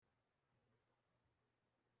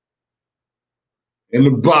In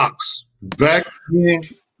the box. Back again.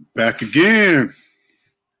 Back again.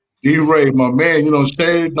 D-Ray, my man,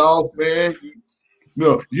 shaved off, man.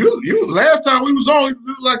 You last time we was on, you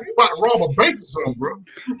looked like you about to rob a bank or something, bro.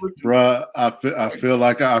 Bro, I feel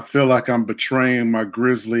like I'm betraying my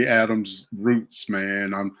Grizzly Adams roots,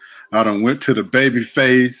 man. I done went to the baby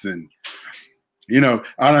face, and I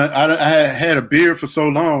had a beard for so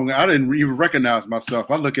long I didn't even recognize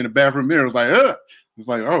myself. I look in the bathroom mirror, it's like, ugh. It's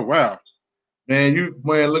like, oh wow. Man,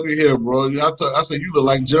 look at here, bro. I said you look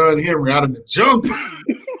like John Henry out in the jungle.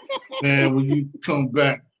 Man, when you come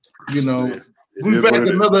back, we back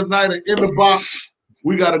another night in the box.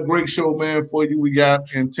 We got a great show, man, for you. We got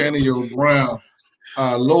Antonio Brown,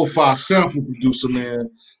 lo-fi sample producer, man,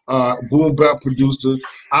 boom bap producer,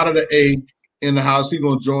 out of the A in the house. He's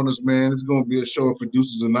gonna join us, man. It's gonna be a show of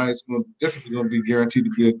producers tonight. It's definitely gonna be guaranteed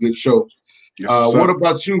to be a good show. Yes, what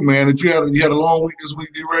about you, man? Did you had a long week this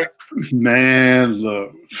week, D-Ray? Man,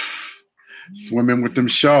 look, swimming with them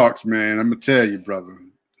sharks, man. I'm gonna tell you, brother,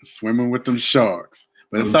 swimming with them sharks.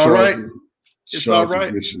 But it's all right. It's all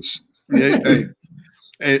right. Yeah, hey,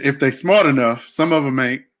 if they smart enough, some of them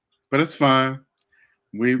ain't, but it's fine.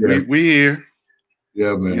 We here.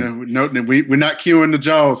 Yeah, man. We're not cueing the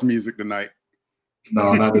Jaws music tonight.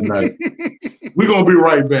 No, not tonight. We're gonna be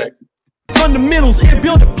right back. Fundamentals and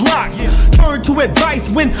building blocks. Turn to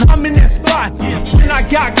advice when I'm in that spot. When I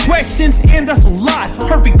got questions, and that's a lot.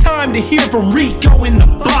 Perfect time to hear from Rico in the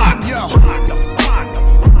box.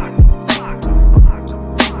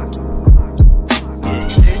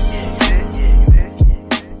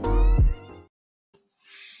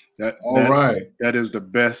 That is the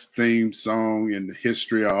best theme song in the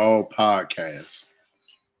history of all podcasts.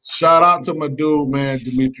 Shout out to my dude, man,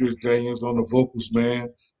 Demetrius Daniels on the vocals, man.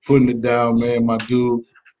 Putting it down, man, my dude.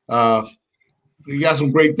 You got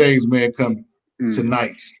some great things, man, coming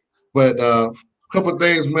tonight. But a couple of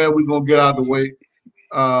things, man, we're going to get out of the way.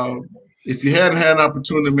 If you hadn't had an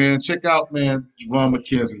opportunity, man, check out, man, Javon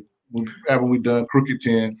McKenzie. Haven't we done Crooked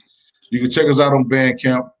 10? You can check us out on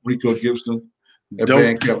Bandcamp, Rico Gibson. At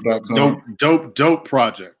bandcamp.com. Dope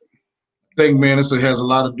project. I think, man, this has a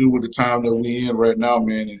lot to do with the time that we're in right now,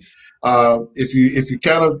 man. And if you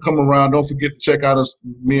kind of come around, don't forget to check out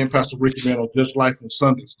me and Pastor Ricky, man, on Just Life on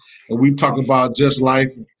Sundays. And we talk about just life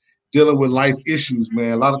and dealing with life issues,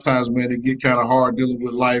 man. A lot of times, man, it get kind of hard dealing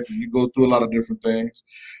with life, and you go through a lot of different things.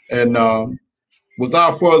 And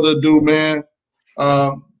without further ado, man,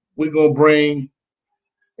 we're going to bring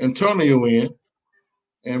Antonio in,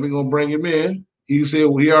 and we're going to bring him in. He's here.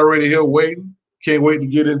 We already here waiting. Can't wait to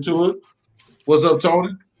get into it. What's up, Tony?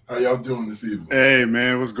 How y'all doing this evening? Hey,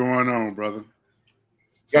 man, what's going on, brother?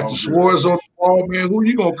 Got the Schwartz on the wall, man. Who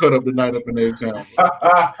you gonna cut up tonight up in A-Town?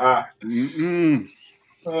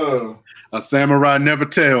 A samurai never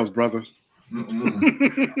tells, brother. We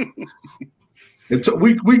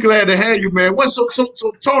glad to have you, man. So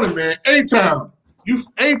Tony, man, A-Town.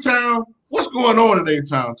 A-Town. What's going on in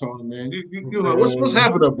A-Town, Tony, man? You know what's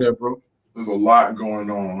happening up there, bro? There's a lot going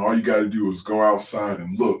on. All you got to do is go outside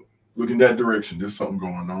and look. Look in that direction. There's something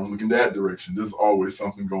going on. Look in that direction. There's always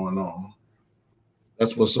something going on.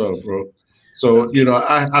 That's what's up, bro. So,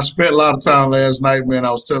 I spent a lot of time last night, man.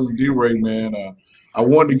 I was telling D-Ray, man, I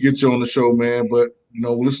wanted to get you on the show, man, but, we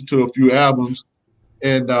listened to a few albums.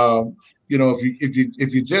 And,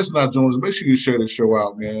 if you're just not joining us, make sure you share the show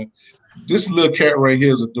out, man. This little cat right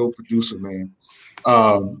here is a dope producer, man.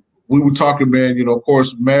 We were talking, man, of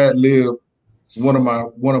course, Mad Lib is one of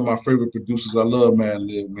my favorite producers. I love Mad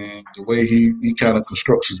Lib, man, the way he kind of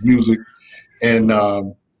constructs his music. And I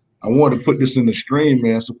wanted to put this in the stream,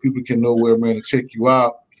 man, so people can know where, man, to check you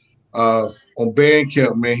out. On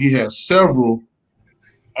Bandcamp, man, he has several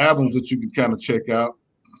albums that you can kind of check out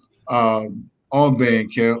on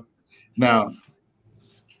Bandcamp. Now,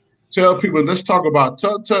 tell people. Let's talk about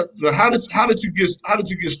how did you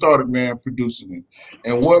get started, man, producing it,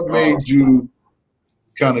 and what made you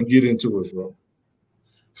kind of get into it, bro?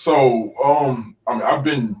 So, I've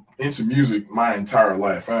been into music my entire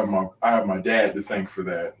life. I have my dad to thank for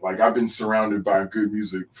that. Like, I've been surrounded by good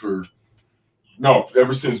music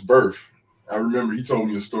ever since birth. I remember he told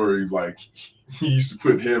me a story. Like, he used to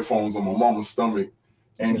put headphones on my mama's stomach,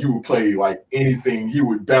 and he would play like anything. He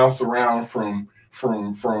would bounce around from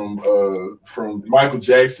Michael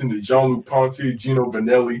Jackson to Jean-Luc Ponty, Gino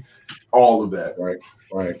Vanelli, all of that.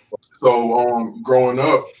 Right. So growing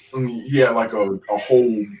up, he had like a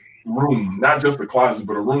whole room, not just a closet,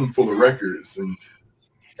 but a room full of records, and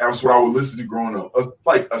that's what I would listen to growing up.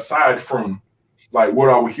 Like, aside from like what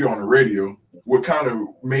I would hear on the radio, what kind of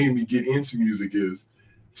made me get into music is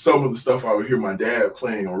some of the stuff I would hear my dad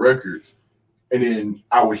playing on records. and then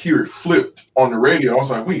I would hear it flipped on the radio. I was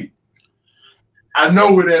like, wait, I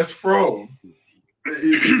know where that's from.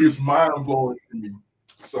 It's mind blowing to me.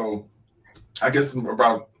 So I guess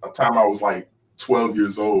about a time I was like 12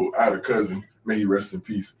 years old, I had a cousin, may he rest in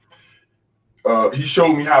peace. He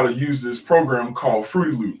showed me how to use this program called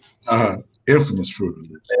Fruity Loops. Infamous Fruity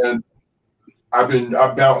Loops. And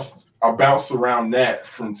I bounced around that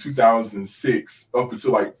from 2006 up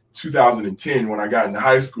until like 2010 when I got into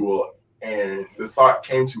high school. And the thought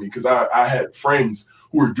came to me because I had friends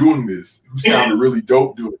who were doing this, who sounded really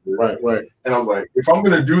dope doing this. Right. And I was like, if I'm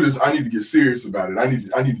gonna do this, I need to get serious about it. I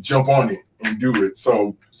need to jump on it and do it.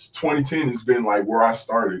 So 2010 has been like where I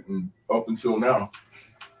started and up until now.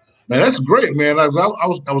 Man, that's great, man. I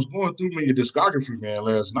was going through your discography, man,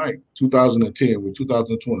 last night, 2010 with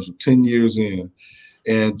 2020, so 10 years in,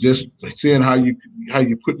 and just seeing how you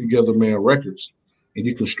put together, man, records and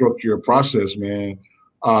you construct your process, man.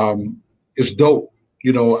 It's dope.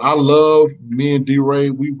 You know, I love me and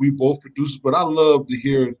D-Ray. We both producers, but I love to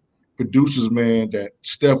hear producers, man, that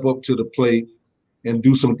step up to the plate and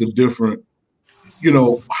do something different. You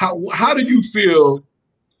know, how do you feel?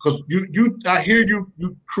 Because I hear you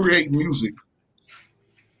create music,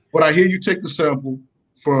 but I hear you take a sample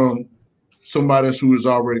from somebody else who has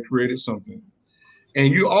already created something,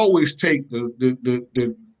 and you always take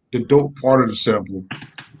the dope part of the sample.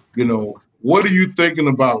 You know, what are you thinking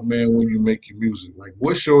about, man, when you make your music? Like,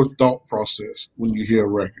 what's your thought process when you hear a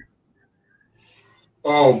record?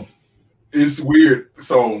 It's weird.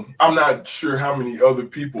 So I'm not sure how many other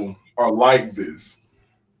people are like this.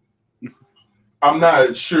 I'm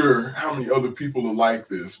not sure how many other people are like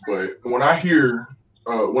this, but when I hear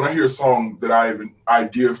a song that I have an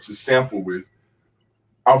idea to sample with,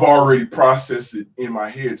 I've already processed it in my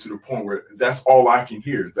head to the point where that's all I can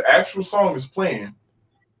hear. The actual song is playing,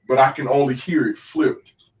 but I can only hear it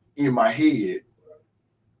flipped in my head.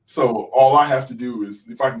 So all I have to do is,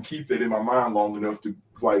 if I can keep that in my mind long enough to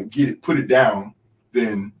like put it down,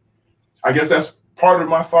 then I guess that's part of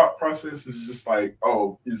my thought process is just like,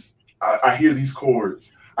 I hear these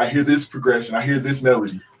chords, I hear this progression, I hear this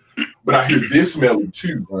melody, but I hear this melody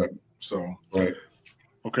too. Right. So right.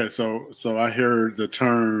 Okay, so I heard the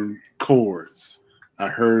term chords, I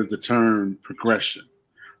heard the term progression,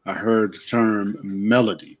 I heard the term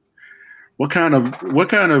melody. What kind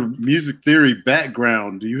of music theory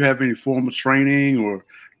background? Do you have any formal training, or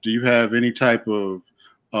do you have any type of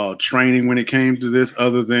training when it came to this,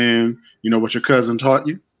 other than what your cousin taught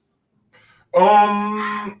you?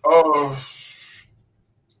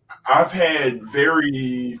 I've had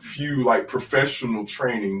very few like professional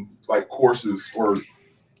training, like courses, or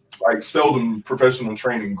like seldom professional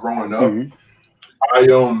training growing up. Mm-hmm. I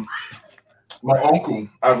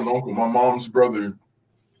have an uncle, my mom's brother.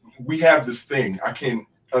 We have this thing. I can't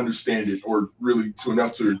understand it or really I'm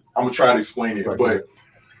gonna try to explain it, but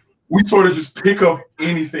we sort of just pick up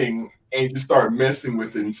anything and just start messing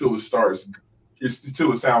with it until it sounds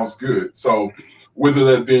good. So whether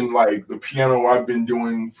that been like the piano I've been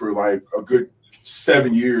doing for like a good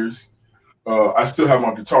 7 years, I still have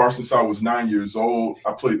my guitar since I was 9 years old.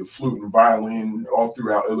 I played the flute and violin all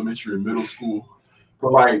throughout elementary and middle school,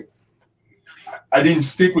 but like I didn't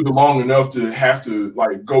stick with it long enough to have to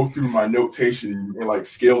like go through my notation and like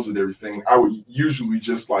scales and everything. I would usually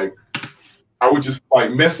just mess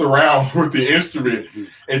around with the instrument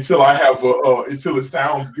until I have until it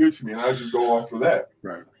sounds good to me, and I just go off of that.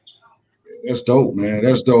 Right. That's dope, man.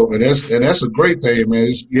 That's dope, and that's a great thing,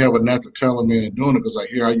 man. You have a natural talent, man, in doing it, because I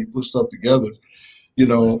hear how you put stuff together.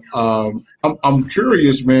 I'm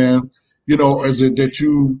curious, man. Is it that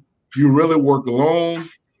you really work alone?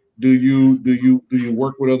 Do you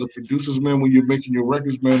work with other producers, man, when you're making your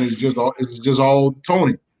records, man? Is it just all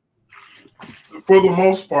Tony? For the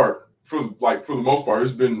most part,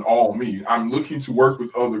 it's been all me. I'm looking to work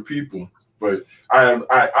with other people, but I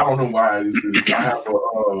don't know why this is.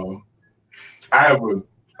 I have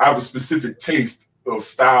a specific taste of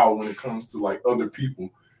style when it comes to like other people.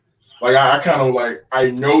 Like I kind of like,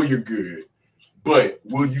 I know you're good, but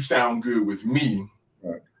will you sound good with me?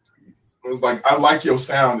 Right. It's like, I like your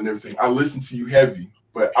sound and everything. I listen to you heavy,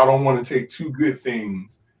 but I don't want to take two good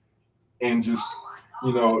things and just,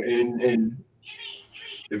 and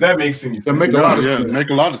if that makes any sense. That make a lot of sense. Make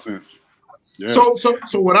a lot of sense. Yeah. So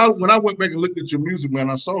when I went back and looked at your music, man,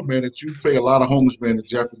 I saw, man, that you pay a lot of homage, man, to the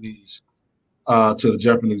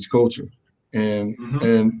Japanese culture, and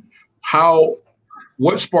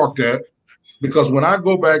what sparked that? Because when I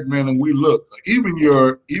go back, man, and we look, even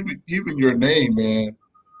your name, man,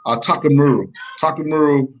 Takamura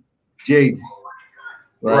Gabe,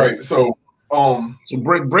 right? So So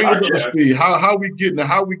bring it up to speed. How we getting the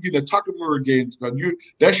Takamura Gaiden?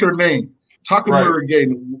 That's your name, Takamura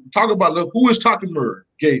Gaiden. Talk about who is Takamura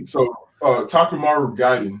Gaiden. So Takamura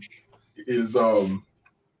Gaiden is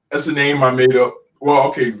that's a name I made up. Well,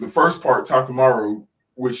 okay, the first part, Takamura,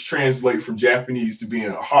 which translates from Japanese to being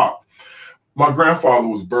a hawk. My grandfather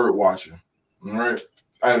was bird watching. All right,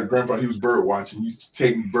 I had a grandfather. He was bird watching. He used to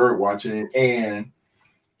take me bird watching, and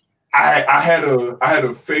I had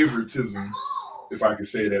a favoritism, if I could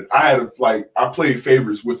say that. I played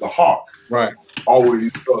favorites with the hawk. Right.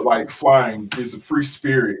 Always like flying is a free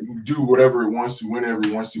spirit. You can do whatever it wants to, whenever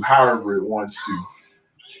it wants to, however it wants to.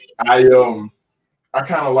 I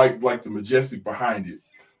kind of like the majestic behind it.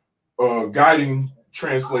 Guiding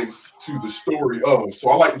translates to the story of. So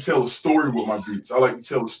I like to tell a story with my beats. I like to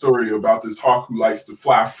tell a story about this hawk who likes to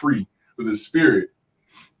fly free with his spirit.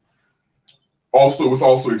 Also, was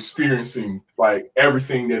also experiencing like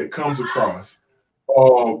everything that it comes across.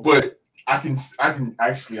 But I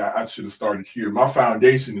should have started here. My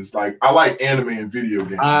foundation is like I like anime and video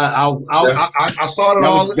games. I saw it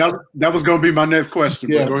all. That was going to be my next question.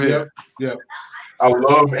 Yeah, go ahead. Yeah. I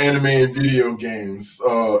love anime and video games.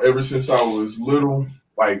 Ever since I was little,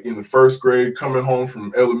 like in the first grade, coming home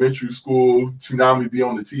from elementary school, Toonami be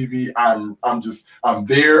on the TV. I'm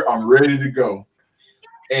there. I'm ready to go.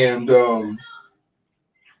 And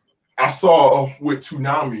I saw with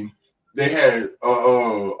Toonami, they had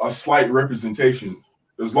a slight representation,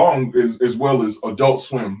 as well as Adult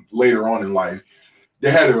Swim later on in life.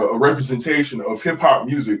 They had a representation of hip hop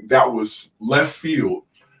music that was left field,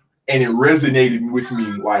 and it resonated with me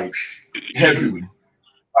like heavily.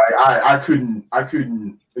 I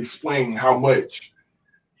couldn't explain how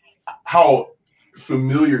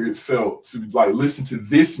familiar it felt to like listen to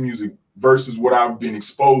this music versus what I've been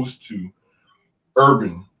exposed to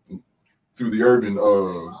through the urban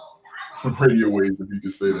radio waves, if you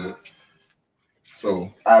could say that.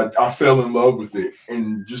 So I fell in love with it,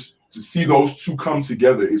 and just to see those two come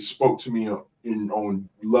together, it spoke to me on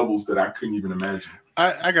levels that I couldn't even imagine.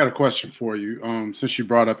 I got a question for you. Since you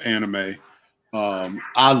brought up anime,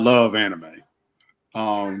 I love anime.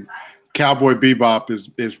 Cowboy Bebop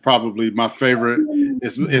is probably my favorite.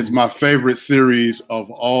 Is my favorite series of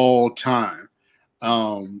all time.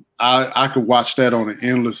 I could watch that on an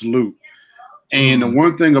endless loop. And the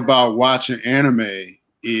one thing about watching anime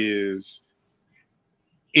is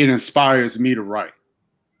it inspires me to write.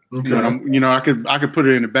 Okay. I could put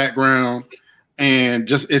it in the background, and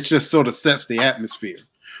it just sort of sets the atmosphere.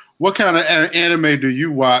 What kind of anime do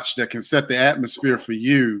you watch that can set the atmosphere for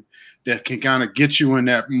you, that can kind of get you in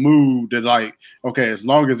that mood that like, okay, as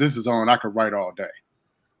long as this is on, I could write all day?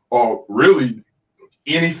 Oh, really?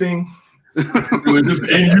 Anything? Really, just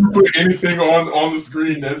you put anything on the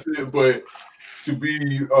screen, that's it. But to be,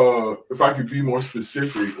 if I could be more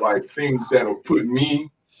specific, like things that'll put me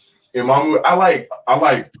in my mood. I like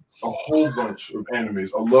a whole bunch of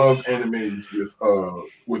animes. I love animes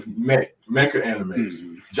with mecha animes,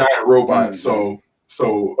 giant robots. So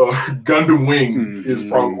Gundam Wing is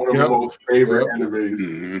probably one of my most favorite animes.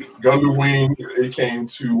 Gundam Wing, it came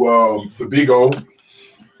to the Big O,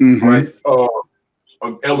 right?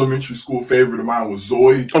 An elementary school favorite of mine was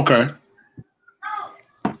Zoids. Okay.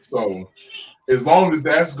 So as long as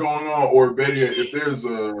that's going on, or better yet, if there's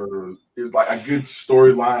like a good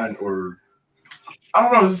storyline, or I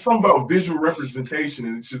don't know, there's something about visual representation,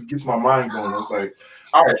 and it just gets my mind going. I was like,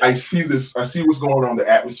 all right, I see this, I see what's going on, the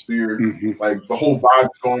atmosphere, like the whole vibe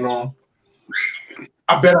is going on.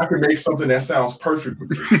 I bet I can make something that sounds perfect with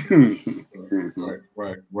this.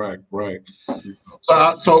 Right.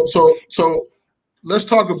 So let's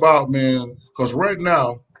talk about, man, because right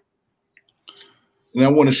now, and I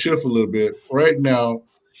want to shift a little bit. Right now,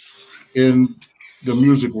 in the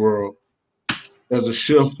music world, there's a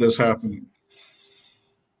shift that's happening.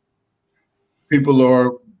 People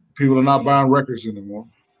are not buying records anymore,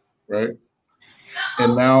 right?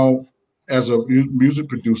 And now, as a music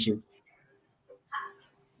producer,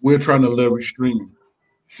 we're trying to leverage streaming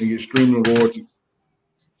and get streaming royalties.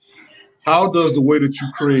 How does the way that you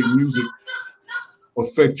create music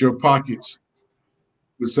affect your pockets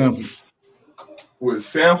with samples? With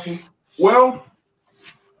samples, well,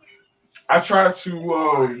 I want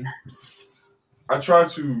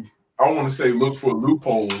to say look for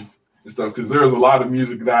loopholes and stuff, because there's a lot of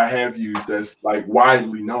music that I have used that's like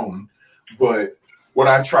widely known. But what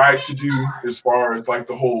I try to do, as far as like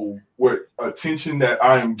the whole attention that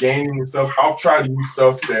I am gaining and stuff, I'll try to use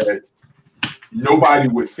stuff that nobody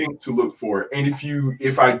would think to look for. And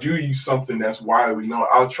if I do use something that's widely known,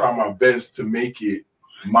 I'll try my best to make it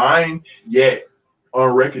mine, yet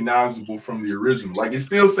unrecognizable from the original. Like, it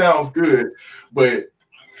still sounds good, but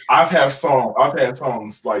I've had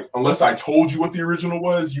songs like, unless I told you what the original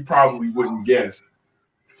was, you probably wouldn't guess.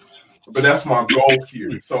 But that's my goal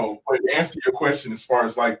here. So, but to answer your question, as far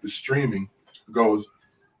as like the streaming goes,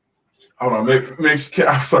 hold on, I'm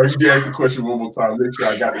sorry, you asked the question one more time. Make sure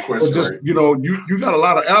I got the question right. You know, you got a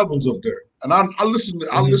lot of albums up there, and I listened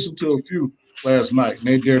to a few last night,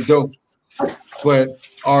 and they're dope. But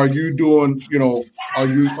are you doing? You know, are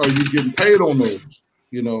you getting paid on those?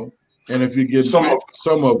 You know, and if you get some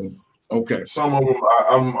of them, okay. Some of them,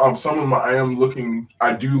 I am looking.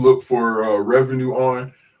 I do look for revenue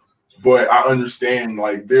on, but I understand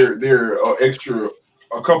like there are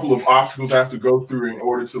a couple of obstacles I have to go through in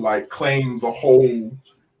order to like claim the whole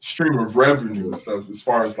stream of revenue and stuff, as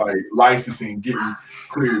far as like licensing, getting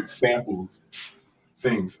cleared samples,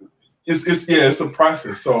 things. It's a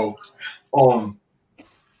process. So,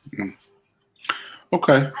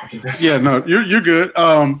 okay, yeah, no, you're good.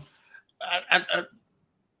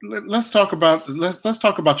 Let's talk about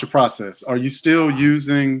your process. Are you still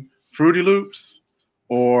using Fruity Loops,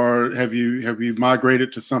 or have you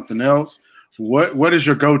migrated to something else? What is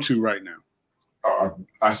your go-to right now?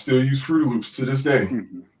 I still use Fruity Loops to this day.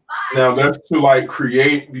 Mm-hmm. Now that's to like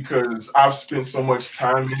create, because I've spent so much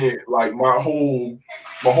time in it. Like my whole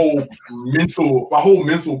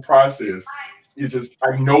mental process is just,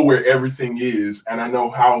 I know where everything is, and I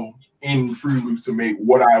know how in Fruity Loops to make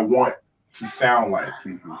what I want to sound like.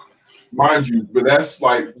 Mm-hmm. Mind you, but that's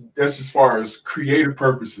as far as creative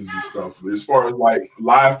purposes and stuff. As far as like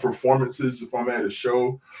live performances, if I'm at a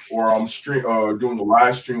show or I'm doing a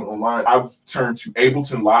live stream online, I've turned to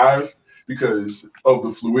Ableton Live because of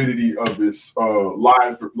the fluidity of its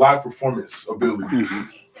live performance ability. Mm-hmm.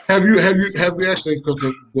 Have you actually, because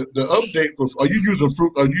the update for, are you using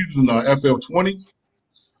FL20?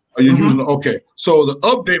 Are you using okay? So the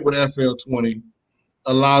update with FL20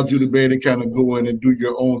 allowed you to be able to kind of go in and do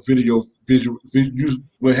your own visual.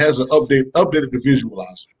 It has an updated the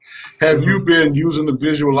visualizer. Have you been using the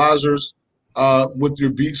visualizers with your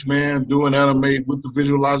beats, man? Doing animate with the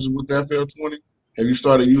visualizers with the FL20? Have you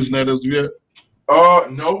started using that as yet?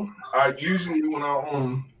 No. I usually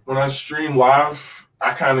when I stream live,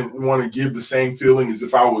 I kind of want to give the same feeling as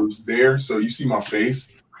if I was there. So you see my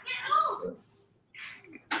face.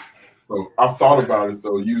 So I've thought about it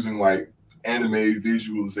though, using like animated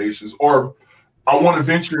visualizations, or I want to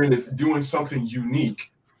venture into doing something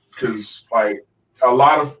unique, because like a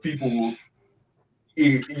lot of people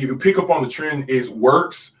you pick up on the trend, it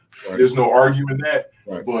works. Right. There's no arguing that.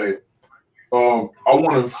 Right. But I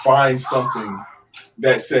want to find something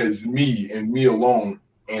that says me and me alone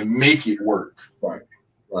and make it work. Right.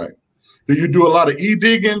 Do you do a lot of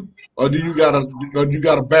e-digging, or do you got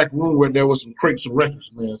a back room where there was some crates of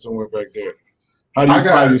records, man, somewhere back there? How do you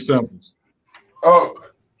find your samples?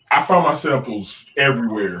 I found my samples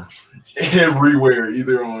everywhere.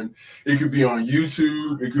 Either it could be on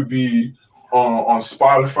YouTube, it could be on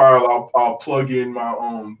Spotify. I'll plug in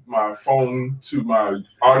my phone to my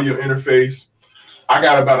audio interface. I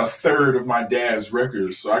got about a third of my dad's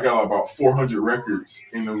records, so I got about 400 records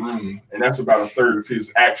in the room, and that's about a third of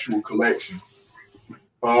his actual collection.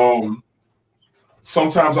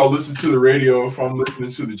 Sometimes I'll listen to the radio if I'm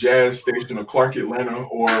listening to the jazz station of Clark Atlanta,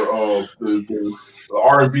 or the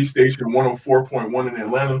R&B station 104.1 in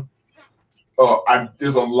Atlanta.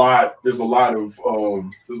 There's a lot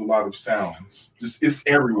of sounds. Just it's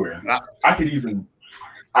everywhere.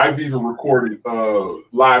 I've even recorded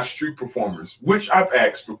live street performers, which I've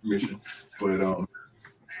asked for permission. But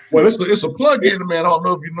well, it's a plug-in, man. I don't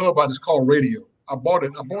know if you know about it. It's called Radio. I bought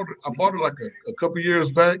it like a couple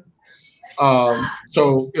years back.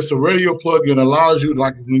 So it's a radio plug-in, allows you,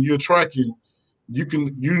 like when you're tracking, you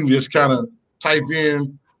can just kind of type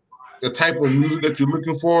in the type of music that you're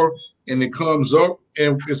looking for, and it comes up,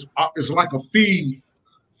 and it's like a feed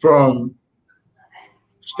from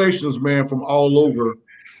stations, man, from all over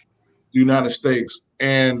the United States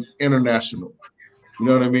and international. You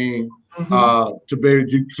know what I mean? Mm-hmm.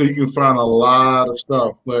 So you can find a lot of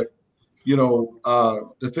stuff. But you know,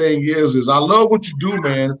 the thing is I love what you do,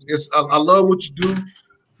 man. I love what you do,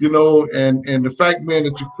 you know, and the fact, man,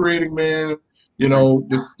 that you're creating, man. You know,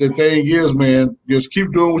 the thing is, man, just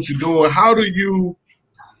keep doing what you're doing. How do you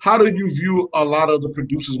view a lot of the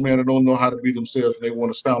producers, man, that don't know how to be themselves and they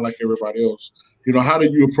want to sound like everybody else? You know, how do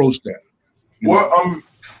you approach that?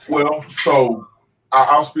 So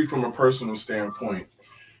I'll speak from a personal standpoint.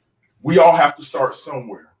 We all have to start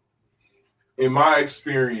somewhere. In my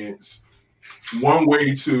experience, one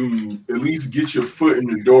way to at least get your foot in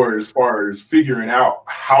the door as far as figuring out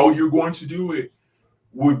how you're going to do it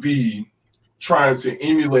would be trying to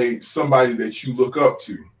emulate somebody that you look up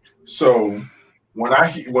to. So when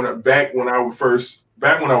I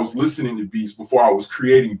was listening to beats before I was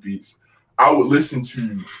creating beats, I would listen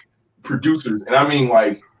to producers, and I mean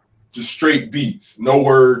like just straight beats, no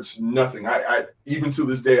words, nothing. I even to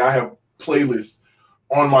this day I have playlists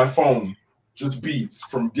on my phone, just beats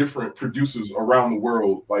from different producers around the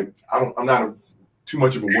world. Like I'm not too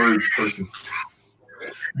much of a words person,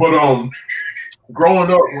 but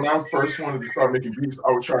growing up, when I first wanted to start making beats,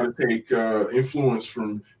 I would try to take influence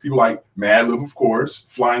from people like Madlib, of course,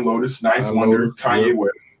 Flying Lotus, Ninth Wonder, Kanye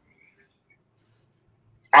West.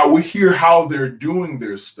 I would hear how they're doing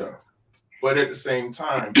their stuff, but at the same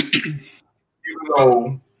time, even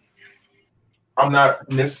though I'm not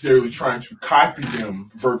necessarily trying to copy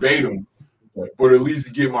them verbatim, but at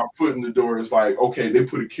least get my foot in the door. It's like, okay, they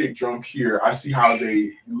put a kick drum here. I see how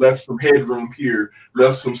they left some headroom here,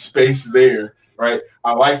 left some space there. Right,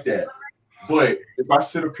 I like that, but if I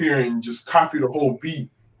sit up here and just copy the whole beat,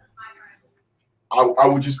 I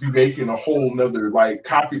would just be making a whole nother like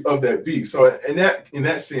copy of that beat. So in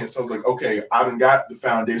that sense, I was like, okay, I done got the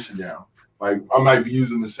foundation down. Like I might be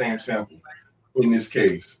using the same sample in this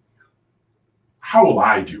case. How will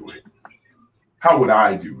I do it? How would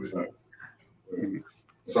I do it?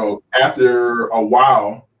 So after a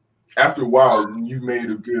while, you've made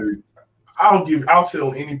a good. I'll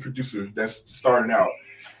tell any producer that's starting out,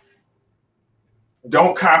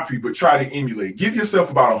 don't copy, but try to emulate. Give yourself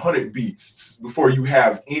about 100 beats before you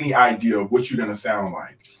have any idea of what you're gonna sound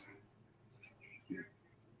like,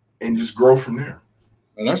 and just grow from there.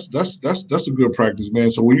 And that's a good practice, man.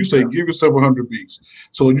 So when you say give yourself 100 beats,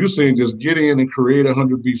 so you're saying just get in and create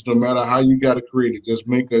 100 beats, no matter how you got to create it. Just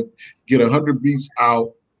get 100 beats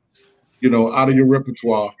out, out of your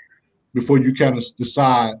repertoire, before you kind of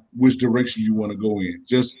decide which direction you want to go in.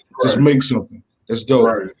 Just make something. That's dope.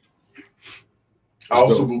 Right. I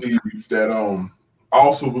also believe again,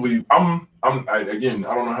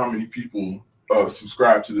 I don't know how many people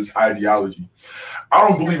subscribe to this ideology. I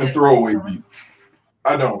don't believe in throwaway beats.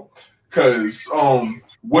 I don't. Because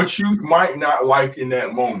what you might not like in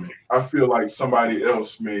that moment, I feel like somebody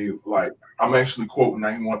else may like. I'm actually quoting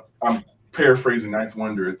I'm paraphrasing Ninth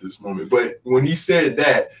Wonder at this moment. But when he said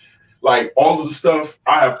that, like all of the stuff,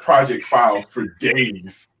 I have project files for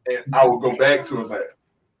days, and I will go back to it. I was like,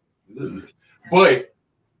 ugh. But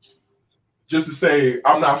just to say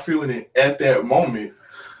I'm not feeling it at that moment,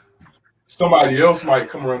 somebody else might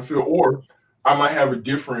come around and feel, or I might have a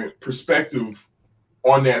different perspective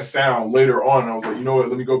on that sound later on. I was like, you know what?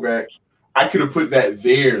 Let me go back. I could have put that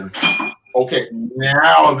there. Okay,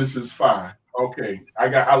 now this is fine. Okay,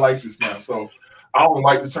 I like this now. So I don't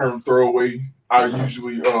like the term throwaway. I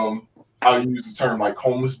usually I'll use the term like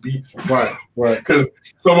homeless beats, right? Because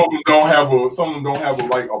some of them don't have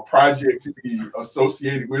a project to be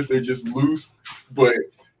associated with. They're just loose, but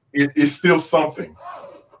it's still something.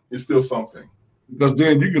 It's still something. Because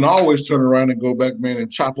then you can always turn around and go back, man,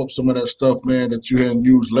 and chop up some of that stuff, man, that you hadn't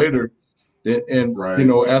used later, and right.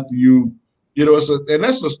 After you,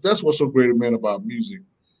 that's what's so great, man, about music.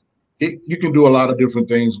 You can do a lot of different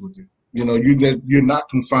things with it. You're not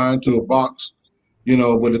confined to a box.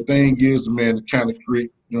 But the thing is, man, to kind of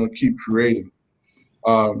create, keep creating.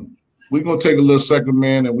 We're gonna take a little second,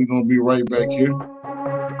 man, and we're gonna be right back here.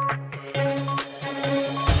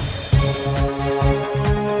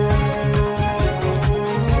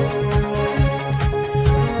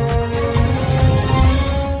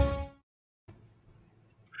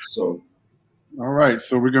 So, all right.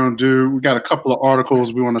 So we got a couple of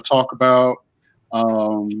articles we want to talk about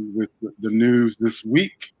with the news this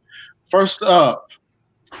week. First up,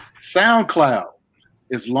 SoundCloud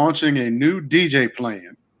is launching a new DJ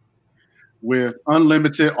plan with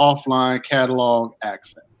unlimited offline catalog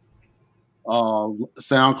access.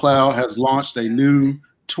 SoundCloud has launched a new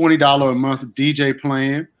 $20 a month DJ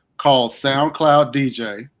plan called SoundCloud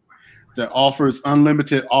DJ that offers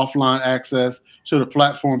unlimited offline access to the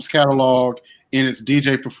platform's catalog in its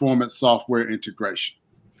DJ performance software integration.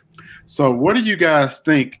 So what do you guys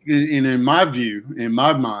think? And in my view, in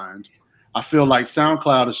my mind, I feel like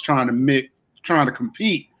SoundCloud is trying to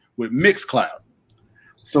compete with Mixcloud.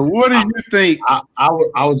 So what do you think? I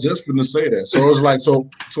was just going to say that. So it's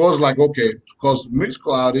like okay, because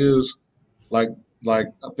Mixcloud is like I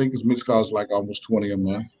think Mixcloud is like almost $20 a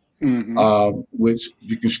month, which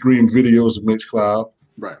you can stream videos of Mixcloud.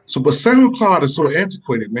 Right. So, but SoundCloud is so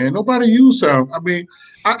antiquated, man. Nobody uses Sound. I mean,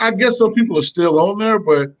 I guess some people are still on there,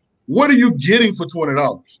 but what are you getting for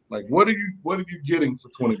 $20? Like, what are you getting for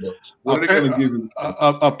 $20? What are they going to give you?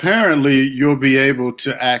 Apparently, you'll be able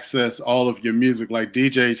to access all of your music. Like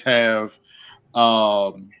DJs have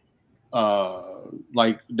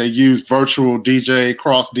like they use virtual DJ,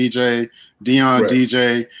 cross DJ, Dion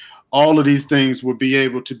DJ. All of these things will be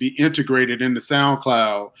able to be integrated into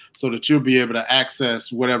SoundCloud so that you'll be able to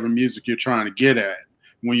access whatever music you're trying to get at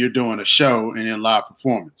when you're doing a show and in live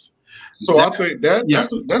performance. So I think that's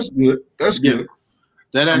good. That's good.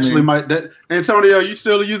 That actually Antonio, you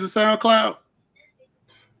still using SoundCloud?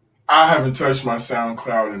 I haven't touched my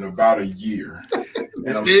SoundCloud in about a year,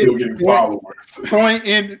 and I'm still getting followers. Point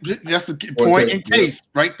in case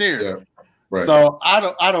right there. Yeah, right. So I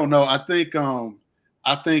don't know. I think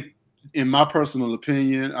in my personal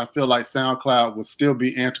opinion, I feel like SoundCloud will still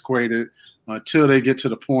be antiquated until they get to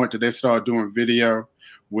the point that they start doing video,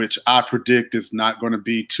 which I predict is not going to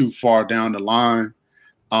be too far down the line.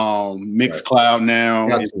 Mixcloud now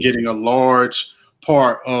is getting a large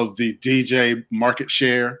part of the DJ market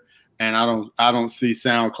share, and I don't see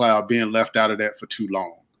SoundCloud being left out of that for too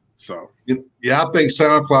long. So yeah, I think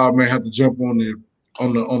SoundCloud may have to jump on the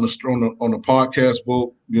podcast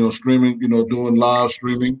boat, streaming, doing live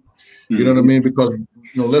streaming. You know what I mean? Because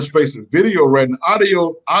let's face it, video right now,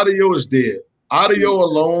 audio is dead. Audio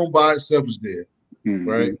alone by itself is dead.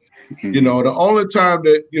 Right? The only time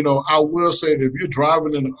that I will say that if you're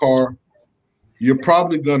driving in the car, you're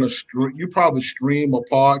probably gonna stream a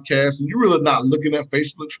podcast, and you're really not looking at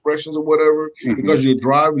facial expressions or whatever because you're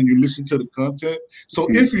driving, you listen to the content. So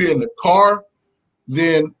if you're in the car,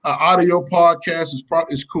 then an audio podcast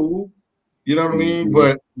is cool. You know what I mean?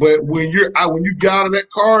 But when you get out of that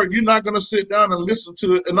car, you're not gonna sit down and listen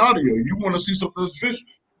to an audio. You want to see something that's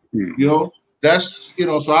visual. That's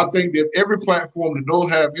so I think that every platform that don't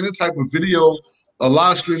have any type of video, a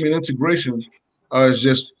live streaming integration, is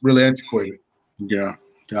just really antiquated. Yeah,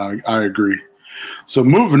 I agree. So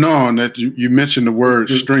moving on, that you mentioned the word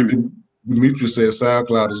streaming. Dimitri said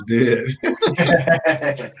SoundCloud is dead.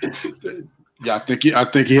 Yeah, I think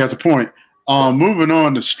he has a point. Moving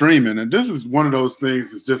on to streaming, and this is one of those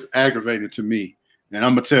things that's just aggravating to me, and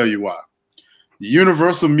I'm gonna tell you why.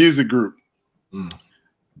 Universal Music Group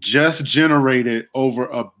just generated over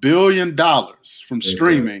 $1 billion from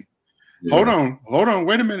streaming. Yeah. Hold on,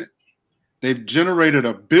 wait a minute. They've generated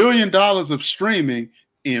 $1 billion of streaming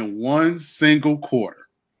in one single quarter.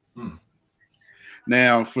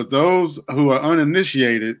 Now, for those who are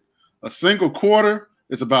uninitiated, a single quarter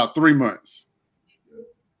is about 3 months.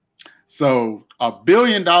 So $1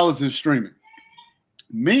 billion in streaming.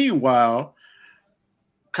 Meanwhile,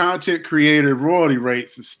 content creator royalty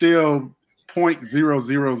rates is still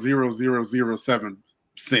 0.000007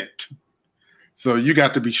 cent. So you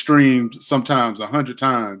got to be streamed sometimes 100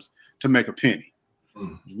 times to make a penny.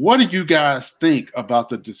 What do you guys think about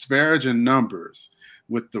the disparaging numbers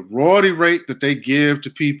with the royalty rate that they give to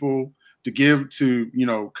people, to give to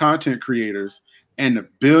content creators, and the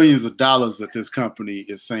billions of dollars that this company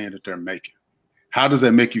is saying that they're making? How does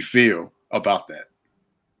that make you feel about that?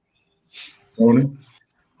 Tony?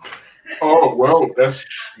 Oh, well, that's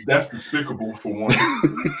despicable for one.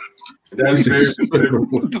 That's very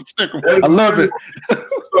despicable. I love it.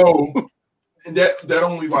 So that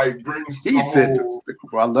only brings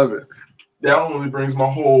despicable. I love it. That only brings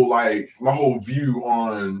my whole view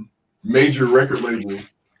on major record labels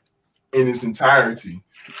in its entirety.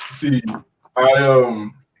 See, I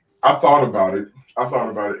thought about it.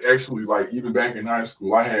 Actually, even back in high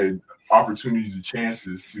school, I had opportunities and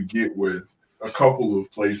chances to get with a couple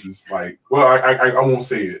of places. I won't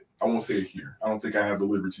say it. I won't say it here. I don't think I have the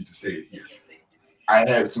liberty to say it here. I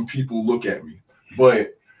had some people look at me,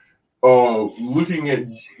 but looking at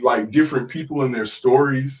different people and their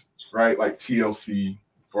stories, right? Like TLC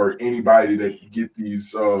or anybody that get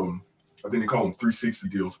these, I think they call them 360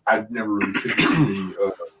 deals. I've never really taken any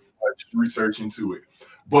research into it,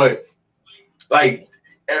 but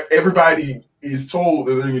everybody is told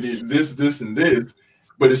that they're going to get this, and this,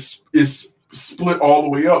 but it's split all the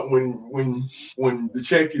way up when the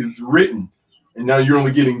check is written, and now you're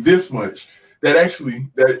only getting this much. That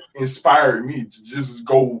inspired me to just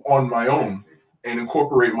go on my own and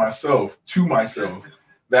incorporate myself.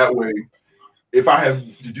 That way, if I have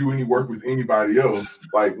to do any work with anybody else,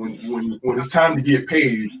 when it's time to get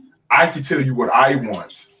paid, I can tell you what I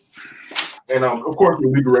want. And of course,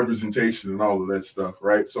 with legal representation and all of that stuff,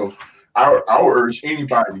 right? So I would urge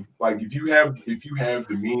anybody, if you have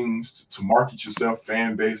the means to market yourself,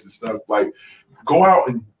 fan base and stuff, go out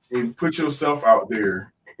and put yourself out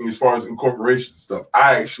there. As far as incorporation stuff,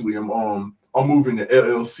 I actually am I'm moving to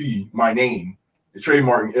LLC my name, the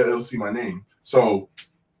trademarking LLC my name. So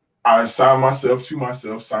I sign myself,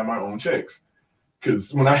 sign my own checks.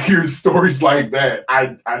 Because when I hear stories like that,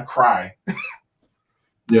 I cry.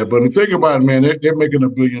 Yeah, but the thing about it, man, they're making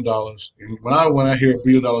 $1 billion. And when I hear $1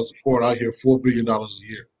 billion a quarter, I hear $4 billion a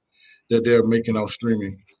year that they're making out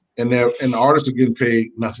streaming, and the artists are getting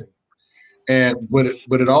paid nothing.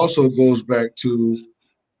 But it also goes back to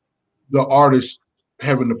the artists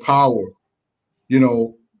having the power. You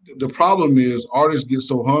know, the problem is artists get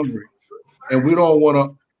so hungry, and we don't want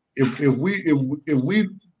to. If we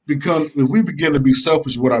begin to be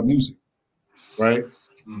selfish with our music, right,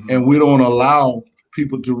 and we don't allow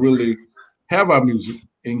people to really have our music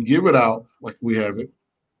and give it out like we have it,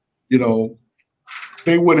 you know,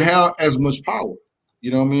 they wouldn't have as much power.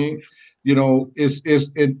 You know what I mean? You know, it's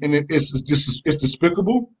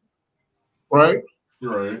despicable, right?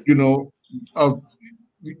 Right. You know,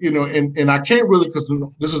 and I can't really, because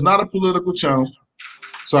this is not a political channel,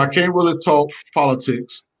 so I can't really talk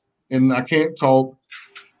politics, and I can't talk.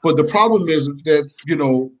 But the problem is that, you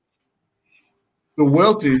know, the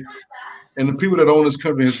wealthy and the people that own this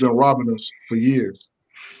country has been robbing us for years,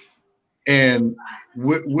 and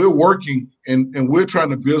we're working and we're trying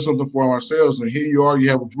to build something for ourselves. And here you are, you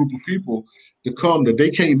have a group of people to come that they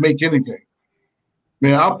can't make anything.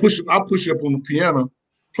 Man, I'll push you up on the piano,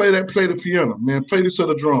 play the piano, man, play this set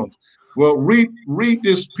of drums. Well, read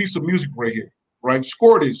this piece of music right here, right?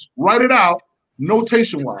 Score this, write it out,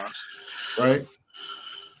 notation wise, right?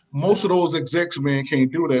 Most of those execs, man,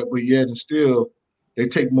 can't do that, but yet and still they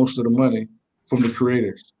take most of the money from the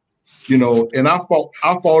creators, you know. And I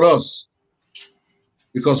fought us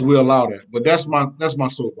because we allow that. But that's my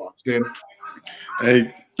soapbox. Then,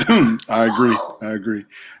 hey, I agree.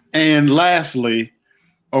 And lastly,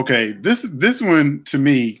 okay, this one to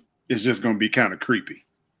me is just going to be kind of creepy.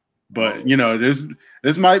 But you know,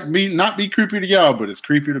 this might not be creepy to y'all, but it's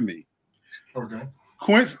creepy to me. Okay.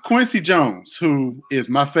 Quincy Jones, who is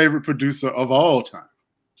my favorite producer of all time.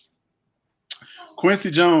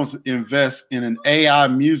 Quincy Jones invests in an AI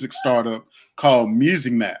music startup called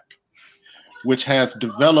MusicMap, which has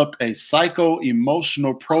developed a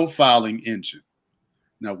psycho-emotional profiling engine.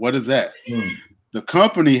 Now, what is that? The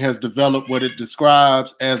company has developed what it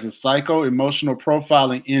describes as a psycho-emotional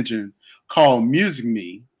profiling engine called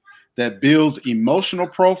MusicMe that builds emotional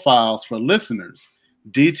profiles for listeners,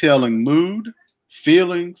 detailing mood,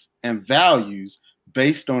 feelings, and values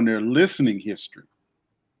based on their listening history.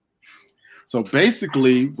 So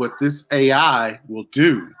basically, what this AI will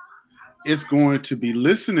do, it's going to be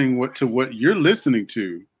listening to what you're listening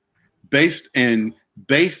to, and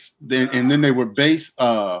then they would base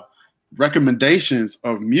recommendations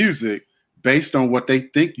of music based on what they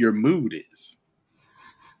think your mood is.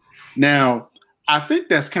 Now, I think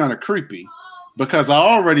that's kind of creepy because I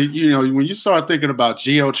already, you know, when you start thinking about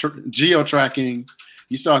geo-tracking,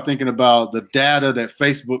 you start thinking about the data that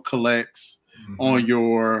Facebook collects on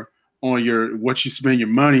your what you spend your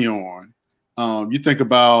money on. You think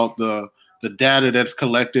about the data that's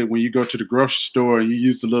collected when you go to the grocery store and you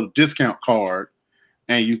use the little discount card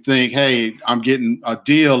and you think, hey, I'm getting a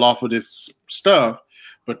deal off of this stuff.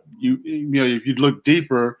 But you know, if you look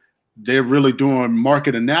deeper, they're really doing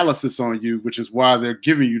market analysis on you, which is why they're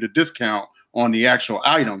giving you the discount on the actual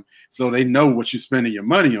item. So they know what you're spending your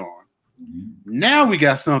money on. Now we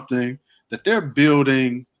got something that they're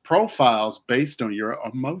building profiles based on your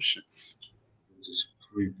emotions. Which is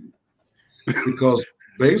creepy. Because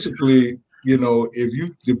basically, you know, if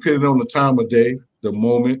you depending on the time of day, the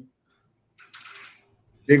moment,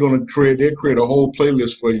 they're gonna create a whole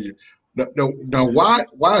playlist for you. Now why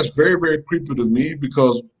it's very, very creepy to me,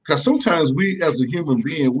 because sometimes we as a human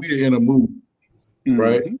being, we are in a mood,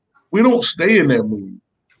 right? We don't stay in that mood.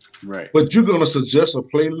 Right. But you're gonna suggest a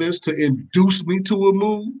playlist to induce me to a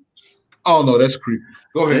mood? Oh no, that's creepy.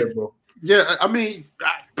 Go ahead, bro. Yeah, I mean,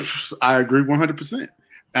 I agree 100%.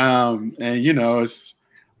 And you know,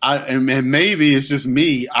 and maybe it's just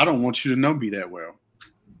me. I don't want you to know me that well.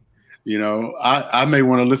 You know, I may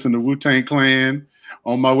want to listen to Wu-Tang Clan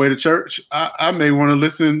on my way to church. I may want to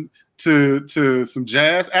listen to some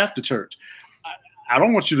jazz after church. I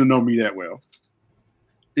don't want you to know me that well.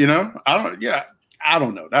 You know, I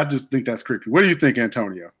don't know. I just think that's creepy. What do you think,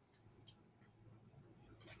 Antonio?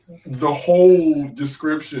 The whole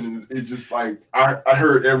description is just like, I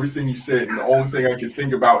heard everything you said, and the only thing I can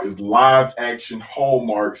think about is live action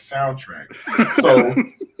Hallmark soundtrack. So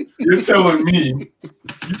you're telling me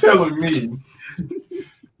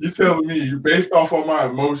based off on my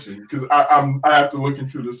emotion, because I have to look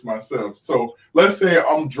into this myself. So let's say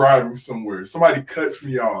I'm driving somewhere, somebody cuts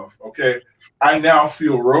me off, okay? I now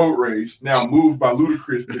feel road rage, now moved by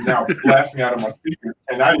Ludacris, is now blasting out of my speakers,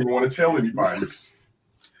 and I didn't even want to tell anybody.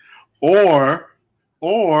 Or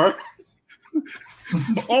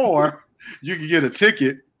you can get a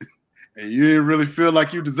ticket and you didn't really feel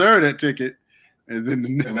like you deserved that ticket. And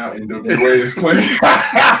now NWA is playing.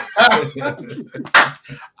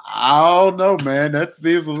 I don't know, man. That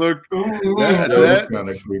seems a little that's kind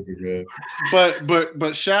of creepy, man.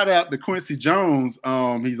 But shout out to Quincy Jones.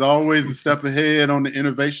 He's always a step ahead on the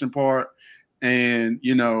innovation part, and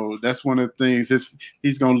that's one of the things.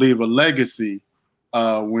 He's gonna leave a legacy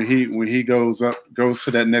when he goes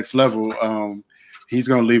to that next level. He's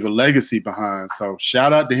gonna leave a legacy behind. So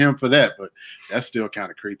shout out to him for that. But that's still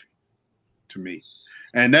kind of creepy to me.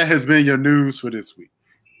 And that has been your news for this week.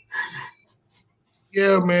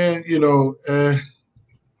 Yeah, man, yeah.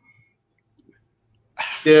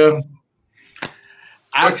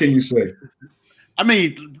 What can you say? I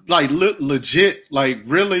mean, like legit, like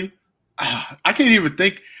really, I can't even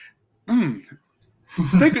think.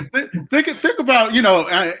 Think about,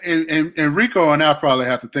 and Rico and I probably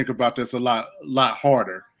have to think about this a lot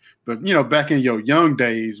harder. But back in your young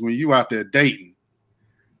days when you out there dating,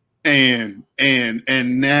 and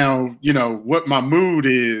now what my mood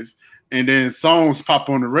is. And then songs pop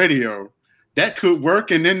on the radio, that could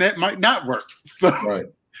work, and then that might not work. So,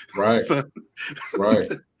 right. So,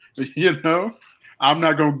 right. I'm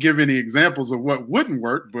not gonna give any examples of what wouldn't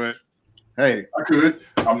work, but hey, I could.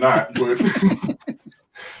 I'm not. But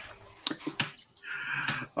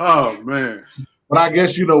oh man. But I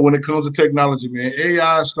guess when it comes to technology, man,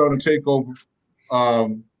 AI is starting to take over.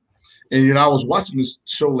 And I was watching this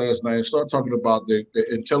show last night and started talking about the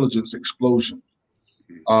intelligence explosion.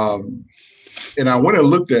 And I went and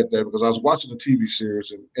looked at that because I was watching the TV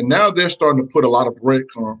series, and now they're starting to put a lot of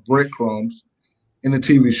breadcrumbs in the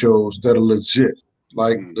TV shows that are legit,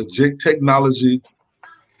 like legit technology,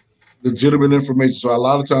 legitimate information. So a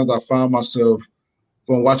lot of times I find myself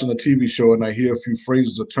from watching a TV show and I hear a few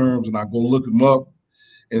phrases or terms and I go look them up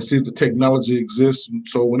and see if the technology exists.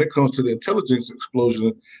 So when it comes to the intelligence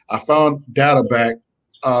explosion, I found data back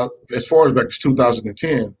as far as back as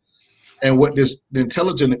 2010. And what the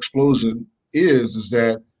intelligent explosion is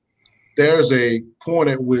that there's a point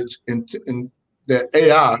at which that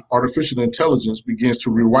AI, artificial intelligence, begins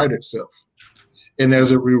to rewrite itself. And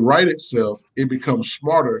as it rewrites itself, it becomes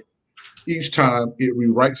smarter each time it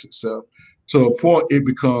rewrites itself to a point it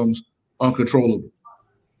becomes uncontrollable.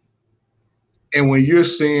 And when you're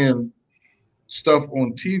seeing stuff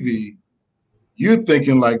on TV, you're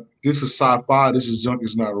thinking like, this is sci-fi, this is junk,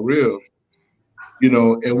 it's not real.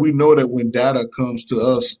 And we know that when data comes to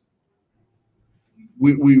us,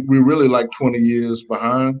 we really like 20 years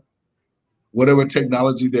behind. Whatever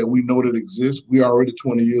technology that we know that exists, we are already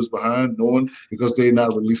 20 years behind knowing because they're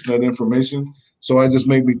not releasing that information. So it just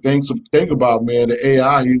made me think about, man, the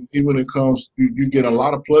AI, even when it comes, you get a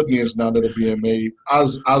lot of plugins now that are being made.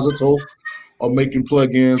 iZotope are making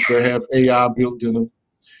plugins that have AI built in them.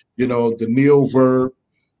 The NeoVerb,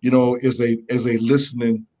 is a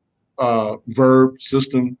listening verb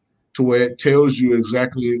system to where it tells you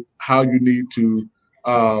exactly how you need to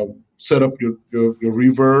set up your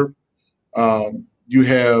reverb. You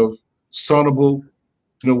have Sonable,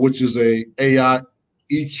 which is a AI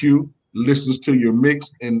EQ, listens to your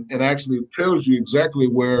mix and actually tells you exactly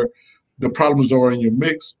where the problems are in your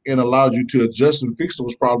mix and allows you to adjust and fix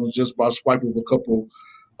those problems just by swiping with a couple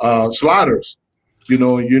sliders. And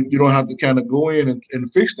you don't have to kind of go in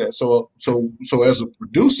and fix that. So as a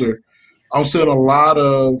producer, I'm seeing a lot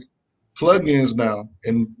of plugins now,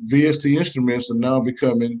 and VST Instruments are now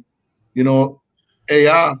becoming,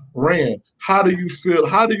 AI ran. How do you feel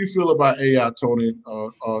about AI, Tony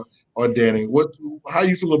or Danny? How do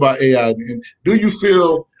you feel about AI? And do you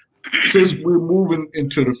feel, since we're moving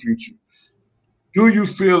into the future, do you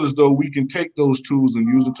feel as though we can take those tools and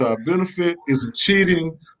use it to our benefit? Is it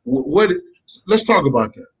cheating? Let's talk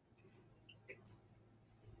about that.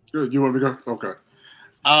 Good. You want me to go? Okay.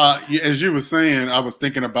 As you were saying, I was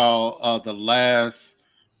thinking about the last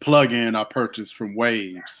plugin I purchased from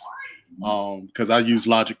Waves because I use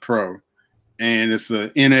Logic Pro, and it's a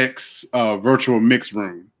NX virtual mix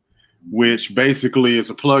room, which basically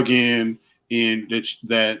is a plugin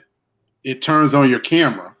that it turns on your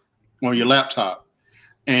camera on your laptop,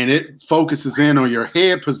 and it focuses in on your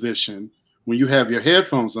head position when you have your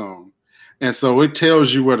headphones on, and so it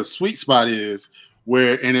tells you where the sweet spot is.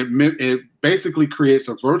 It basically creates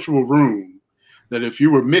a virtual room that if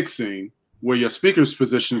you were mixing, where your speaker's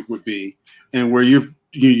position would be, and where you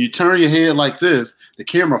turn your head like this, the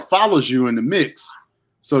camera follows you in the mix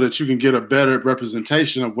so that you can get a better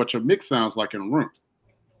representation of what your mix sounds like in a room.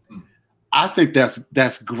 I think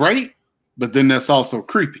that's great, but then that's also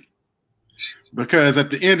creepy. Because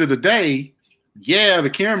at the end of the day, yeah, the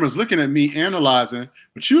camera's looking at me analyzing,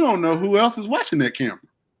 but you don't know who else is watching that camera.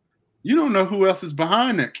 You don't know who else is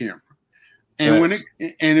behind that camera. And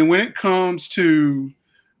when it comes to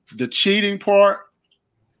the cheating part,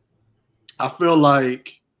 I feel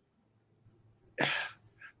like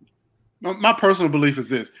my personal belief is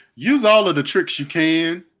this: use all of the tricks you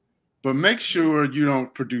can, but make sure you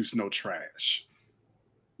don't produce no trash.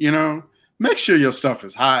 You know, make sure your stuff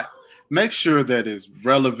is hot. Make sure that it's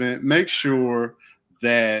relevant. Make sure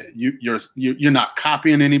that you're not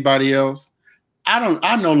copying anybody else.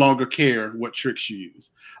 I no longer care what tricks you use.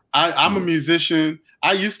 I'm a musician.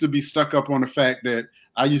 I used to be stuck up on the fact that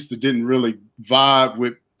I didn't really vibe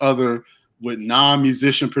with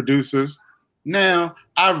non-musician producers. Now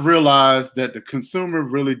I realize that the consumer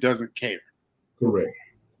really doesn't care. Correct.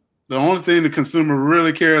 The only thing the consumer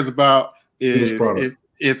really cares about is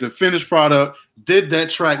if the finished product, did that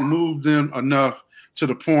track move them enough to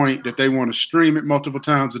the point that they want to stream it multiple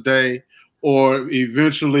times a day, or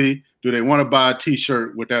eventually do they want to buy a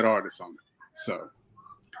T-shirt with that artist on it? So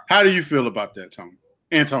how do you feel about that,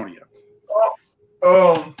 Antonio?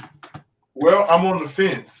 Well, I'm on the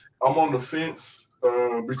fence.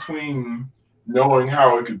 Between knowing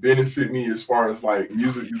how it could benefit me as far as like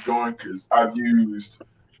music is going, because I've used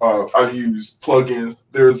plugins.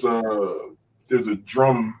 There's a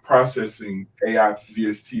drum processing AI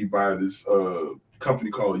VST by this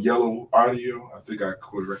company called Yellow Audio. I think I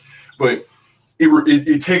quoted it right, but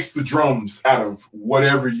it takes the drums out of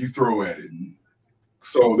whatever you throw at it.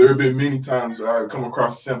 So there have been many times I come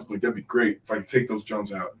across a sample like that'd be great if I could take those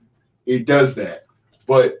drums out. It does that,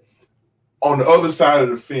 but on the other side of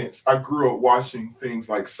the fence, I grew up watching things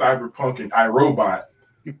like Cyberpunk and iRobot.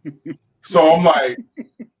 So I'm like,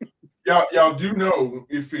 y'all do know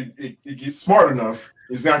if it gets smart enough,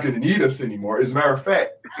 it's not going to need us anymore. As a matter of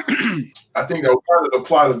fact, I think that was part of the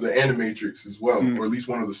plot of the Animatrix as well, or at least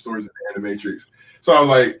one of the stories of the Animatrix. So I was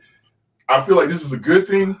like, I feel like this is a good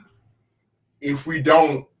thing. If we're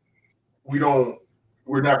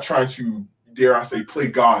not trying to, dare I say, play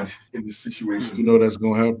God in this situation. You know that's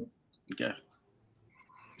going to happen. Yeah.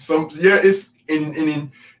 It's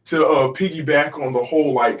and to piggyback on the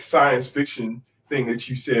whole like science fiction thing that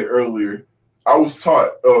you said earlier. I was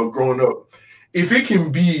taught growing up, if it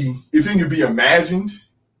can be imagined,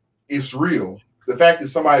 it's real. The fact that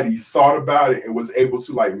somebody thought about it and was able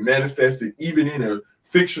to like manifest it, even in a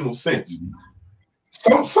fictional sense,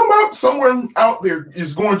 someone out there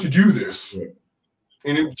is going to do this,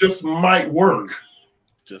 and it just might work.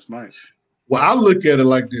 Just might. Well, I look at it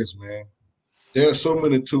like this, man. There are so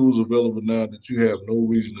many tools available now that you have no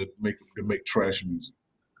reason to make trash music.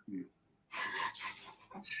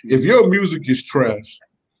 If your music is trash,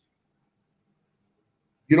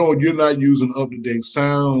 you're not using up-to-date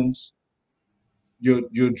sounds.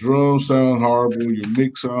 Your drums sound horrible. Your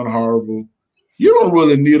mix sound horrible. You don't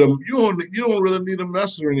really need them. You don't really need a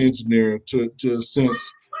mastering engineer to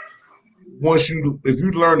sense. If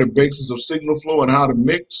you learn the basics of signal flow and how to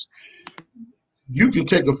mix, you can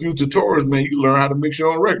take a few tutorials, man. You learn how to mix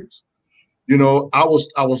your own records. I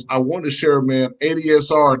wanted to share, man.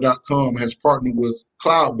 ADSR.com has partnered with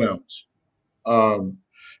CloudBounce.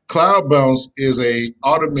 CloudBounce is a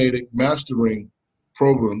automated mastering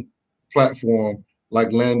program platform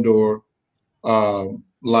like Landor, there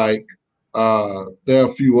are a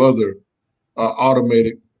few other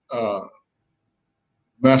automated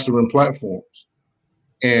mastering platforms,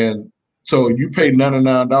 and so you pay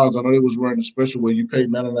 $99. I know it was running a special where you paid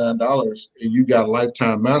 $99 and you got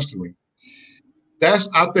lifetime mastering.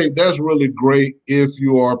 I think that's really great if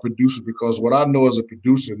you are a producer, because what I know as a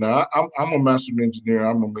producer now, I'm a mastering engineer,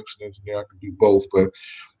 I'm a mixing engineer, I can do both. But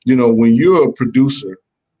when you're a producer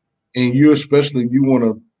and you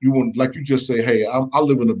want like you just say, hey, I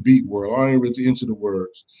live in a beat world, I ain't really into the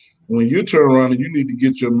words. When you turn around and you need to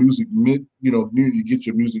get your music, mixed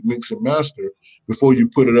and mastered before you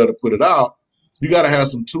put it out, you got to have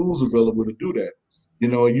some tools available to do that.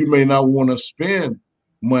 You may not want to spend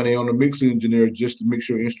money on a mixing engineer just to mix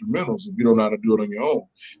your instrumentals if you don't know how to do it on your own.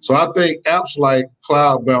 So I think apps like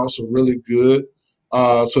CloudBounce are really good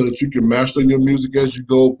so that you can master your music as you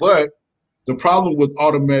go. But the problem with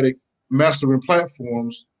automatic mastering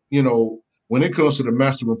platforms, when it comes to the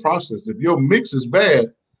mastering process, if your mix is bad,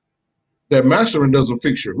 that mastering doesn't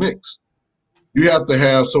fix your mix. You have to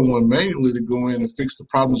have someone manually to go in and fix the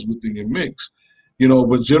problems within your mix.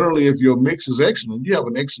 But generally, if your mix is excellent, you have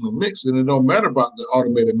an excellent mix, and it don't matter about the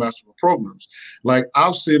automated mastering programs. Like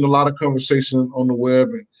I've seen a lot of conversation on the web,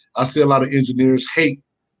 and I see a lot of engineers hate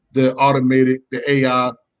the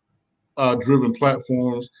AI driven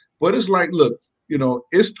platforms. But it's like, look,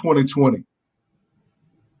 it's 2020.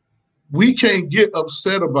 We can't get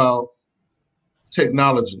upset about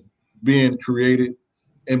technology being created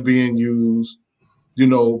and being used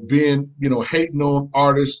being, hating on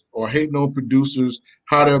artists or hating on producers,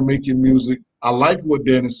 how they're making music. I like what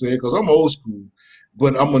Danny said because I'm old school,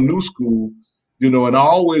 but I'm a new school, and I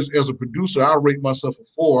always, as a producer, I rate myself a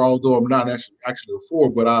 4, although I'm not actually a 4,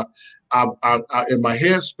 but I in my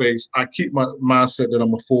headspace, I keep my mindset that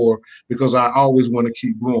I'm a 4 because I always want to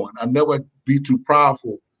keep growing. I never be too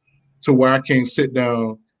prideful to where I can't sit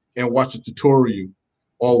down and watch a tutorial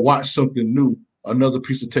or watch something new, another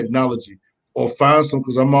piece of technology, or find some,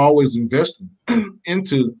 because I'm always investing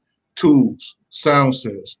into tools, sound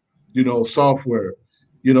sets, software,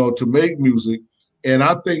 to make music. And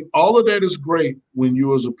I think all of that is great when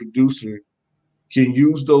you as a producer can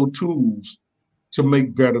use those tools to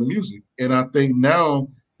make better music. And I think now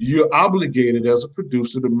you're obligated as a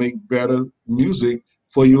producer to make better music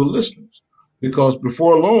for your listeners, because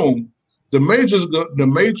before long, the majors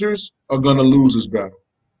are going to lose this battle,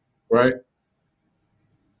 right?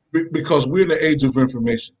 Because we're in the age of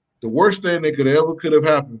information. The worst thing that could have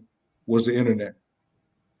happened was the internet.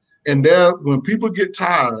 And when people get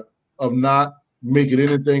tired of not making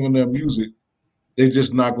anything in their music, they're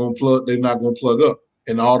just not going to plug. They're not going to plug up,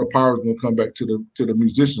 and all the power is going to come back to the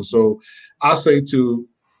musicians. So I say to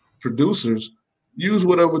producers, use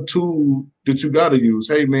whatever tool that you got to use.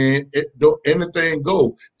 Hey man, don't anything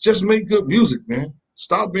go. Just make good music, man.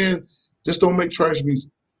 Just don't make trash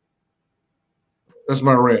music. That's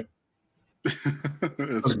my rant.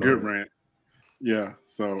 That's a good rant. Yeah.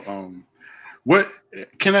 So, what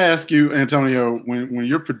can I ask you, Antonio? When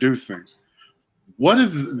you're producing, what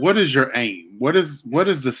is your aim? What is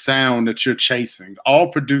the sound that you're chasing?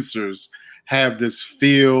 All producers have this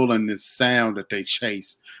feel and this sound that they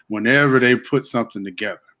chase whenever they put something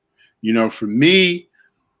together. For me,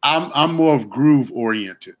 I'm more of groove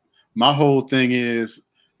oriented. My whole thing is,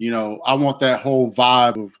 I want that whole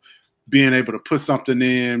vibe of being able to put something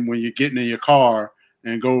in when you're getting in your car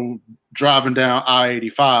and go driving down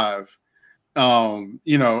I-85, and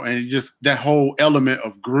just that whole element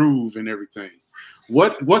of groove and everything.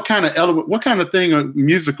 What kind of element, what kind of thing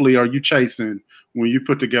musically are you chasing when you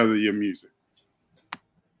put together your music?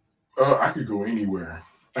 I could go anywhere.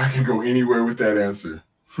 I can go anywhere with that answer.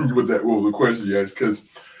 The question you asked, because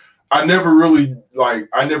I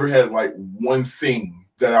never had like one thing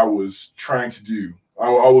that I was trying to do. I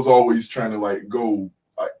was always trying to go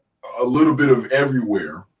like a little bit of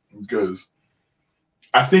everywhere, because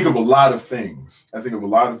I think of a lot of things. I think of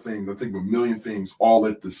a million things all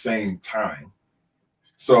at the same time.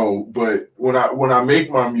 So, but when I make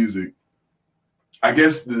my music, I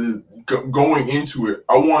guess going into it,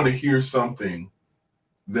 I want to hear something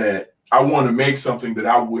that I want to make something that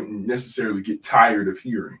I wouldn't necessarily get tired of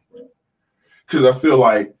hearing. Because I feel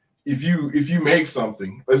like if you make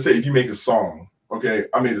something, let's say if you make a song, okay,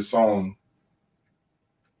 I made a song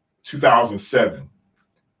 2007.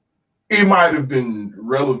 It might have been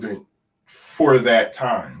relevant for that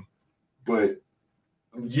time, but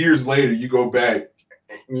years later, you go back,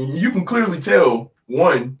 you can clearly tell,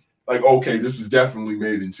 one, like, okay, this was definitely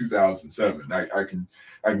made in 2007. I can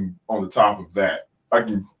on the top of that, I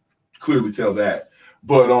can clearly tell that.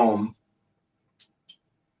 But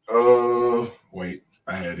wait,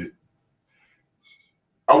 I had it.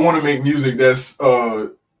 I want to make music that's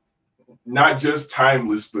not just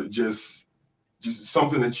timeless, but just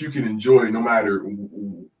something that you can enjoy no matter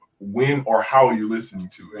when or how you're listening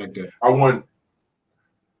to it. Okay. I want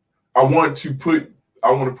to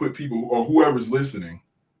put people, or whoever's listening,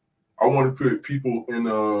 I want to put people in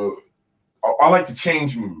I like to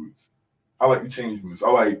change moods. I like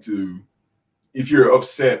to, if you're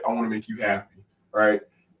upset, I want to make you happy, right?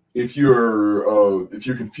 If you're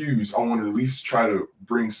confused, I want to at least try to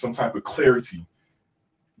bring some type of clarity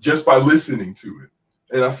just by listening to it.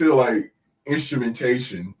 And I feel like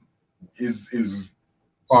instrumentation is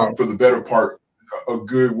for the better part a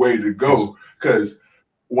good way to go, because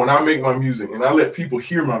when I make my music and I let people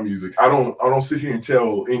hear my music, I don't sit here and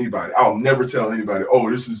tell anybody. I'll never tell anybody, oh,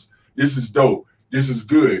 this is dope, this is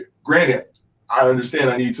good. Granted, I understand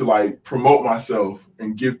I need to promote myself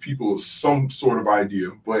and give people some sort of idea,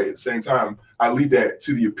 but at the same time, I leave that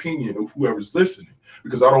to the opinion of whoever's listening,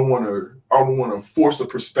 because I don't want to force a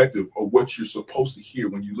perspective of what you're supposed to hear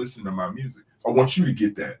when you listen to my music. I want you to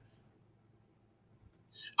get that.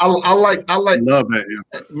 I love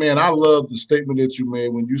that. Man, I love the statement that you made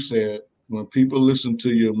when you said, when people listen to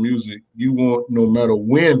your music, you want, no matter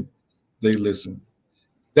when they listen.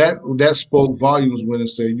 That spoke volumes when it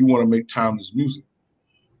said you want to make timeless music.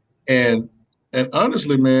 And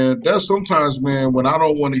honestly, man, there's sometimes, man, when I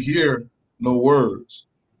don't want to hear no words,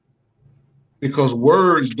 because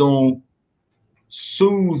words don't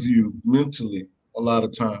soothe you mentally a lot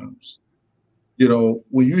of times. you know,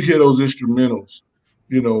 when you hear those instrumentals,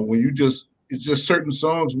 you know, when you just, it's just certain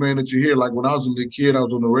songs, man, that you hear. Like when I was a little kid, I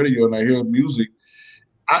was on the radio and I hear music.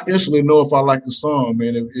 I instantly know if I like the song,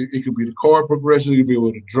 man. It could be the chord progression, it could be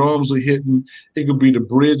where the drums are hitting, it could be the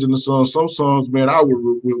bridge in the song. Some songs, man, I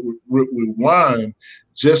would rewind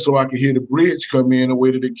just so I could hear the bridge come in the way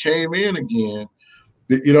that it came in again.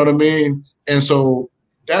 You know what I mean? And so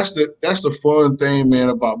that's the fun thing, man,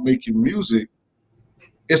 about making music.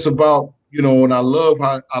 It's about, you know, and I love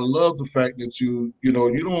the fact that you know,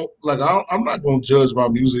 you don't like, I'm not going to judge my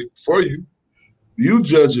music for you. You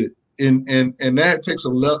judge it. And that takes a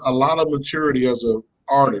lot of maturity as an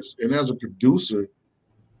artist and as a producer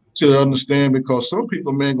to understand, because some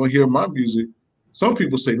people, man, gonna hear my music. Some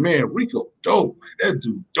people say, man, Rico, dope, man, that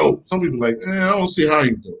dude dope. Some people like, I don't see how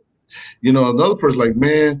he dope. You know, another person like,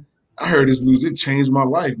 man, I heard his music, it changed my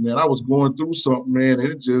life, man. I was going through something, man, and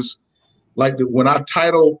it just, like when I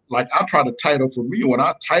title, like I try to title for me, when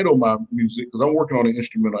I title my music, because I'm working on an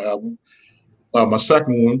instrumental album, my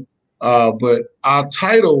second one, but I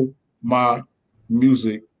title my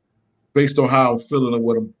music based on how I'm feeling and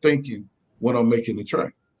what I'm thinking when I'm making the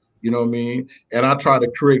track. You know what I mean? And I try to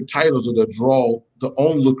create titles that draw the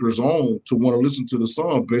onlookers on to want to listen to the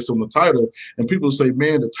song based on the title. And people say,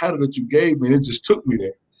 man, the title that you gave me, it just took me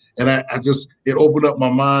there. And I just, it opened up my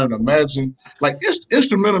mind. Imagine, like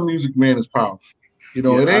instrumental music, man, is powerful. You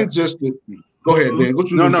know, it ain't just the, go ahead, Dan.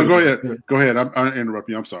 Go ahead. Go ahead. I interrupt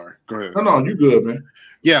you. I'm sorry. Go ahead. No, you good, man.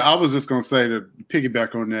 Yeah, I was just going to say, to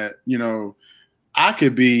piggyback on that, you know, I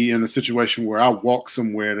could be in a situation where I walk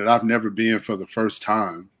somewhere that I've never been for the first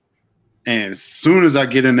time. And as soon as I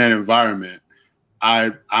get in that environment,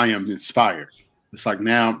 I am inspired. It's like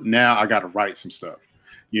now I got to write some stuff.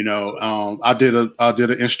 You know, I did an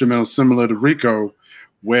instrumental similar to Rico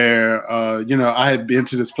where, you know, I had been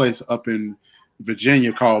to this place up in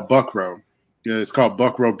Virginia called Buckrow. Yeah, it's called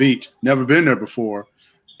Buckrow Beach. Never been there before.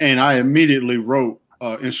 And I immediately wrote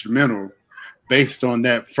instrumental based on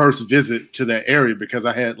that first visit to that area, because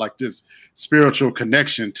I had like this spiritual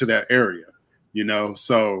connection to that area, you know?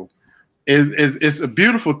 So it's a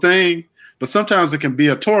beautiful thing, but sometimes it can be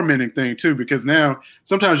a tormenting thing too, because now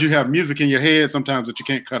sometimes you have music in your head, sometimes that you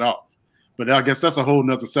can't cut off. But I guess that's a whole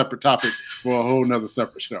nother separate topic for a whole nother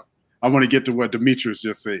separate show. I want to get to what Demetrius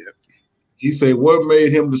just said. He said, what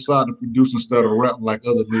made him decide to produce instead of rap like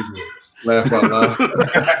other Negroes? Laugh out loud.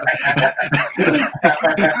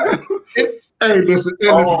 Hey, listen,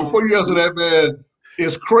 before you answer that, man,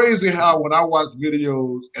 it's crazy how when I watch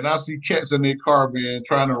videos and I see cats in their car, man,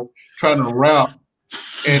 trying to rap,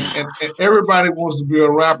 and everybody wants to be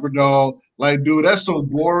a rapper, dog. Like, dude, that's so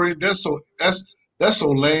boring. That's so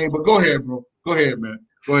lame. But go ahead, bro. Go ahead, man.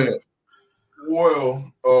 Go ahead.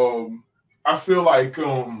 Well, I feel like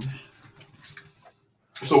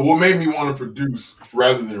so what made me want to produce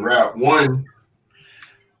rather than rap? One,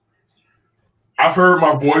 I've heard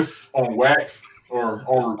my voice on wax or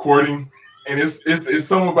on recording, and it's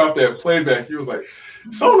something about that playback. He was like,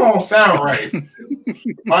 something don't sound right.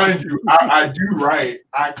 Mind you, I do write.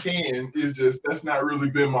 I can. It's just that's not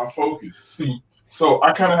really been my focus. See, so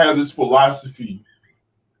I kind of have this philosophy.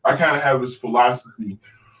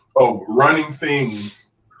 Of running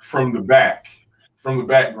things from the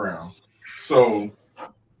background. So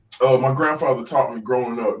my grandfather taught me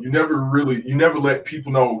growing up, you never let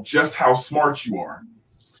people know just how smart you are,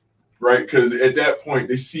 right? Because at that point,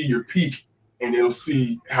 they see your peak and they'll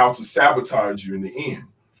see how to sabotage you in the end.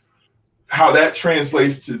 How that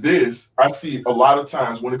translates to this, I see a lot of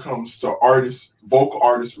times when it comes to artists, vocal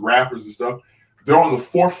artists, rappers and stuff, they're on the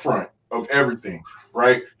forefront of everything,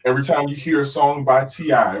 right? Every time you hear a song by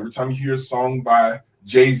T.I., every time you hear a song by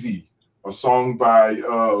Jay-Z, a song by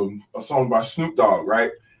Snoop Dogg,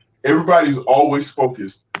 right? Everybody's always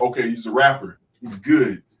focused. Okay, he's a rapper. He's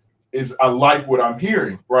good. I like what I'm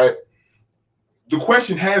hearing, right? The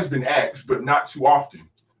question has been asked, but not too often.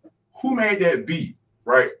 Who made that beat,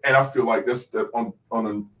 right? And I feel like that's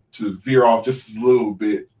to veer off just a little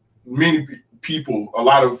bit. Many people, a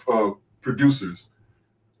lot of producers,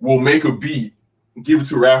 will make a beat, give it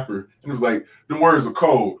to a rapper, and it's like the words are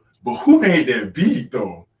cold. But who made that beat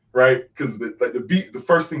though, right? Because the beat, the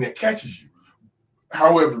first thing that catches you.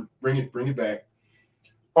 However, bring it back.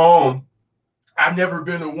 I've never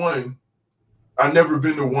been the one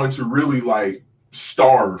to really like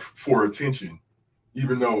starve for attention,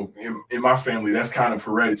 even though in my family that's kind of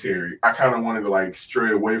hereditary. I kind of wanted to like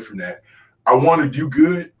stray away from that. I want to do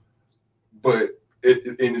good, but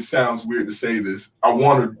it sounds weird to say this. I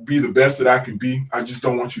want to be the best that I can be. I just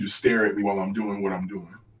don't want you to stare at me while I'm doing what I'm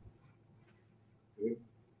doing.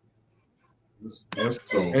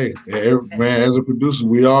 Hey, man, as a producer,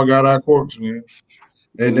 we all got our quirks, man.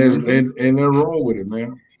 And there's and they're wrong with it,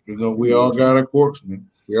 man. You know, we all got our quirks, man.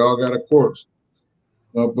 We all got our quirks.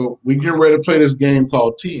 But we getting ready to play this game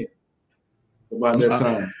called 10. About that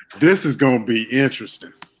time. This is gonna be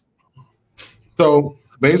interesting. So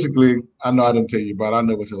basically, I know I didn't tell you about it. I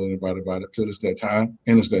never tell anybody about it till it's that time,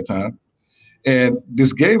 and it's that time. And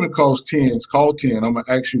this game it calls 10. It's called 10. I'm gonna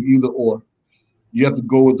ask you either or. You have to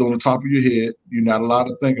go with it on the top of your head. You're not allowed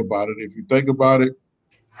to think about it. If you think about it,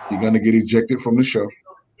 you're gonna get ejected from the show.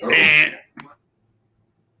 All right.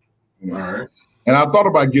 And I thought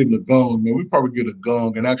about getting a gong, man. We probably get a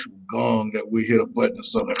gong, an actual gong that we hit a button or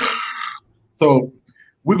something. So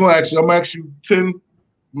I'm gonna ask you 10,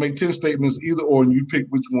 make 10 statements either or, and you pick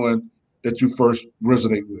which one that you first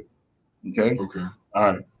resonate with. Okay? Okay.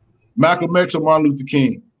 All right. Malcolm X or Martin Luther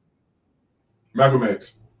King? Malcolm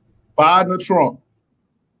X. Biden or Trump?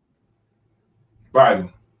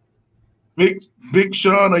 Biden. Big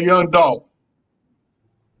Sean or Young Dolph?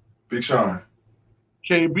 Big Sean.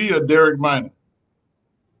 KB or Derek Minor?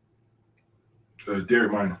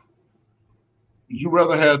 Derek Minor. Would you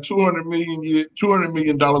rather have $200 million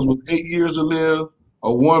with 8 years to live,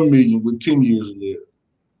 or $1 million with 10 years to live?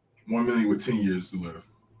 1 million with 10 years to live.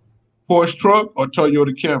 Porsche truck or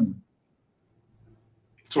Toyota Camry?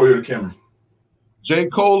 Toyota Camry. J.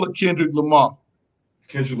 Cole or Kendrick Lamar?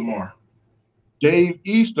 Kendrick Lamar. Dave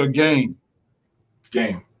East or Game?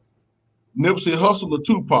 Game. Nipsey Hussle or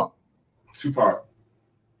Tupac? Tupac.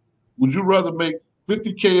 Would you rather make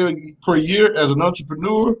 $50K per year as an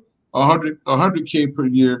entrepreneur, or $100K per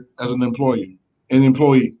year as an employee?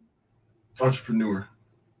 Entrepreneur.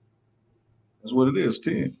 That's what it is.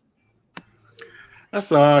 10.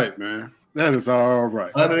 That's all right, man. That is all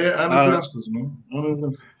right. Uninvestors,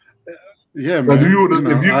 man. Yeah, man. But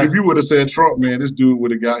if you would have said Trump, man, this dude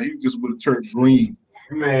would have he just would have turned green.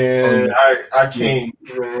 Man, I can't,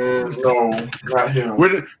 man. No, not him.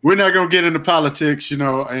 We're not gonna get into politics,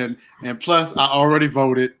 and plus I already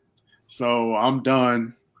voted, so I'm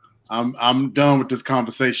done. I'm done with this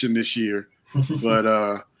conversation this year.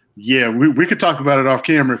 But yeah, we could talk about it off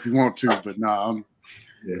camera if you want to, but no,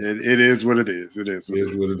 it is what it is. It is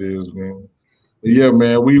what it is, man. Yeah,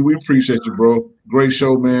 man, we appreciate you, bro. Great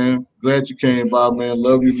show, man. Glad you came by, man.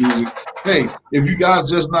 Love your music. Hey, if you guys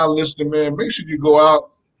just not listening, man, make sure you go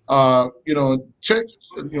out. Check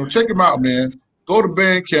him out, man. Go to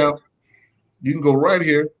Bandcamp. You can go right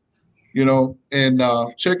here, and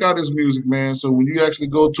check out his music, man. So when you actually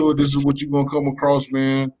go to it, this is what you're gonna come across,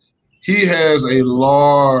 man. He has a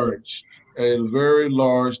very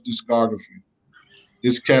large discography.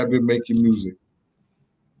 This cat been making music,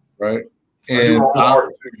 right? And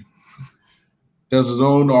does his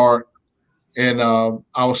own art. And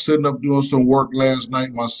I was sitting up doing some work last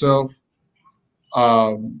night myself.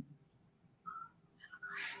 I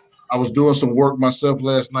was doing some work myself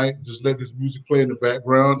last night. Just let this music play in the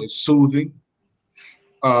background. It's soothing.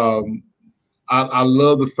 I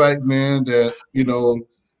love the fact, man, that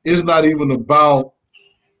it's not even about.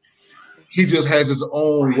 He just has his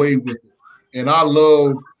own way with it, and I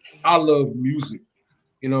love music.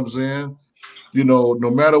 You know what I'm saying? No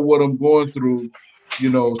matter what I'm going through,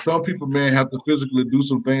 some people, man, have to physically do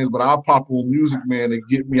some things, but I'll pop on music, man, to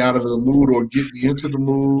get me out of the mood or get me into the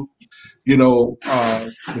mood.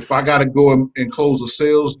 If I got to go and close a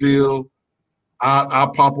sales deal, I'll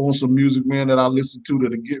pop on some music, man, that I listen to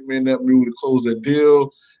to get me in that mood to close that deal.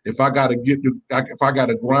 If I got to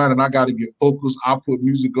grind and I got to get focused, I'll put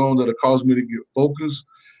music on that'll cause me to get focused,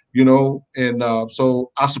 and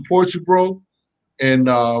so I support you, bro. And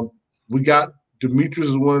we got Demetrius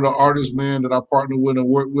is one of the artists, man, that I partner with and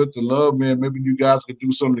work with. The love, man. Maybe you guys could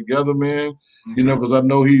do something together, man. Because I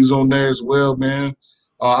know he's on there as well, man.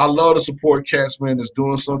 I love to support cats, man, that's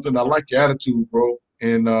doing something. I like your attitude, bro.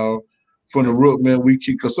 And from the root, man,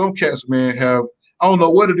 because some cats, man, have, I don't know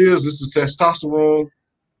what it is. This is testosterone,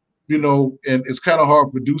 and it's kind of hard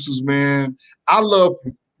for producers, man. I love,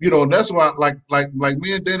 and that's why, like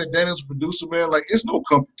me and Danny's producer, man, like it's no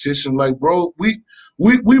competition. Like, bro,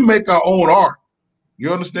 we make our own art.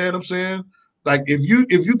 You understand what I'm saying? Like if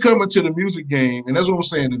you come into the music game, and that's what I'm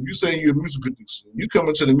saying, if you say you're a music producer, you come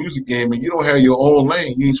into the music game and you don't have your own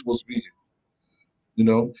lane, you ain't supposed to be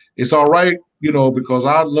here. It's all right, because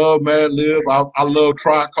I love Madlib, I love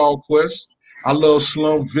Tribe Called Quest, I love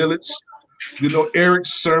Slum Village, Eric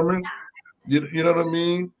Sermon, you know what I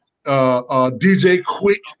mean? DJ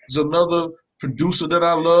Quick is another producer that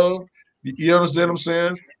I love. You understand what I'm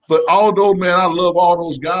saying? But although, man, I love all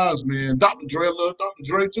those guys, man. Dr. Dre, I love Dr.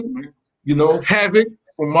 Dre too, man. Havoc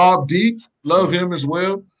from Mobb Deep, love him as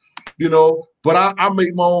well. But I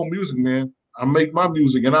make my own music, man. I make my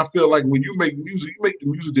music, and I feel like when you make music, you make the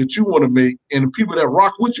music that you want to make, and the people that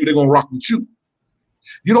rock with you, they're gonna rock with you.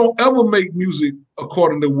 You don't ever make music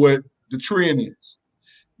according to what the trend is.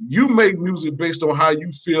 You make music based on how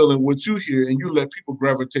you feel and what you hear, and you let people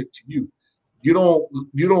gravitate to you. You don't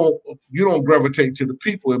gravitate to the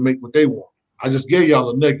people and make what they want. I just gave y'all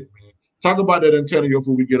a nugget, man. Talk about that Antonio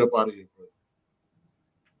before we get up out of here, bro.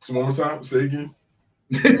 So one more time, say again.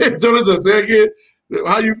 Jonathan, say again.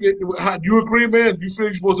 How you feel? How you agree, man? You feel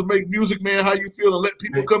you're supposed to make music, man? How you feel and let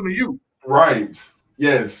people come to you? Right.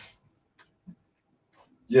 Yes.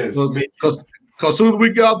 Yes. Because as soon as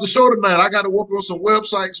we get off the show tonight, I got to work on some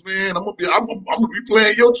websites, man. I'm gonna be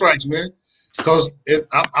playing your tracks, man. Because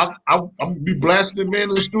I'm gonna be blasting it, man,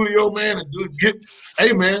 in the studio, man, and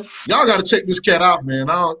hey, man, y'all got to check this cat out, man.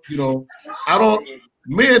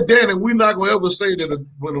 Me and Danny, we're not gonna ever say that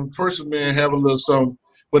when a person, man, have a little something.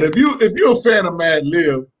 But if you're a fan of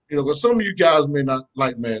Madlib, because some of you guys may not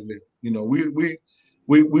like Madlib,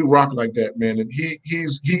 we rock like that, man. And he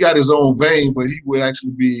got his own vein, but he would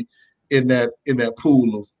actually be in that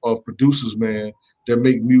pool of producers, man, that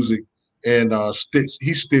make music and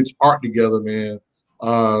stitch art together, man,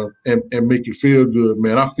 and make you feel good,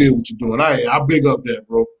 man. I feel what you're doing. I big up that,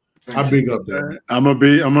 bro. I big up that. I'm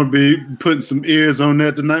gonna be putting some ears on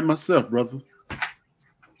that tonight myself, brother.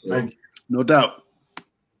 Thank you. No doubt.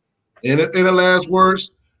 And the last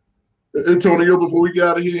words, Antonio, before we get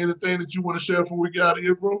out of here, anything that you want to share before we get out of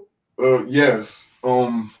here, bro? Yes.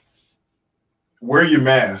 Wear your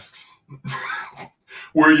masks.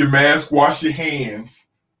 Wear your mask. Wash your hands.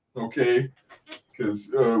 Okay,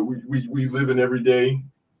 because we live in every day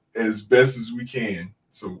as best as we can.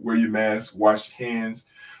 So wear your mask. Wash your hands.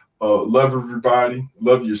 Love everybody.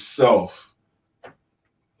 Love yourself.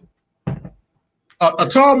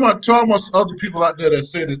 Tell my other people out there that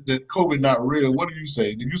say that COVID not real. What do you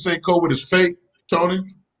say? Did you say COVID is fake,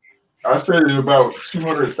 Tony? I said it about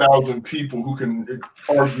 200,000 people who can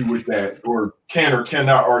argue with that, or can or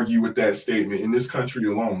cannot argue with that statement in this country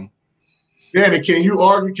alone. Danny, can you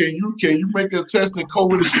argue? Can you make a test that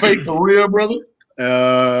COVID is fake or real, brother?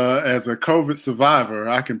 As a COVID survivor,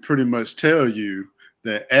 I can pretty much tell you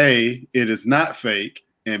that A, it is not fake,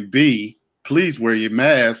 and B, please wear your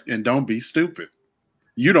mask and don't be stupid.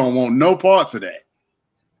 You don't want no parts of that.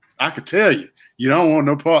 I could tell you, you don't want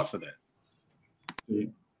no parts of that.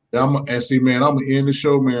 I'm gonna end the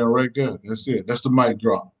show, man, right there. That's it. That's the mic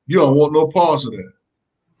drop. You don't want no parts of that.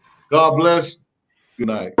 God bless. Good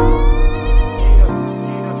night.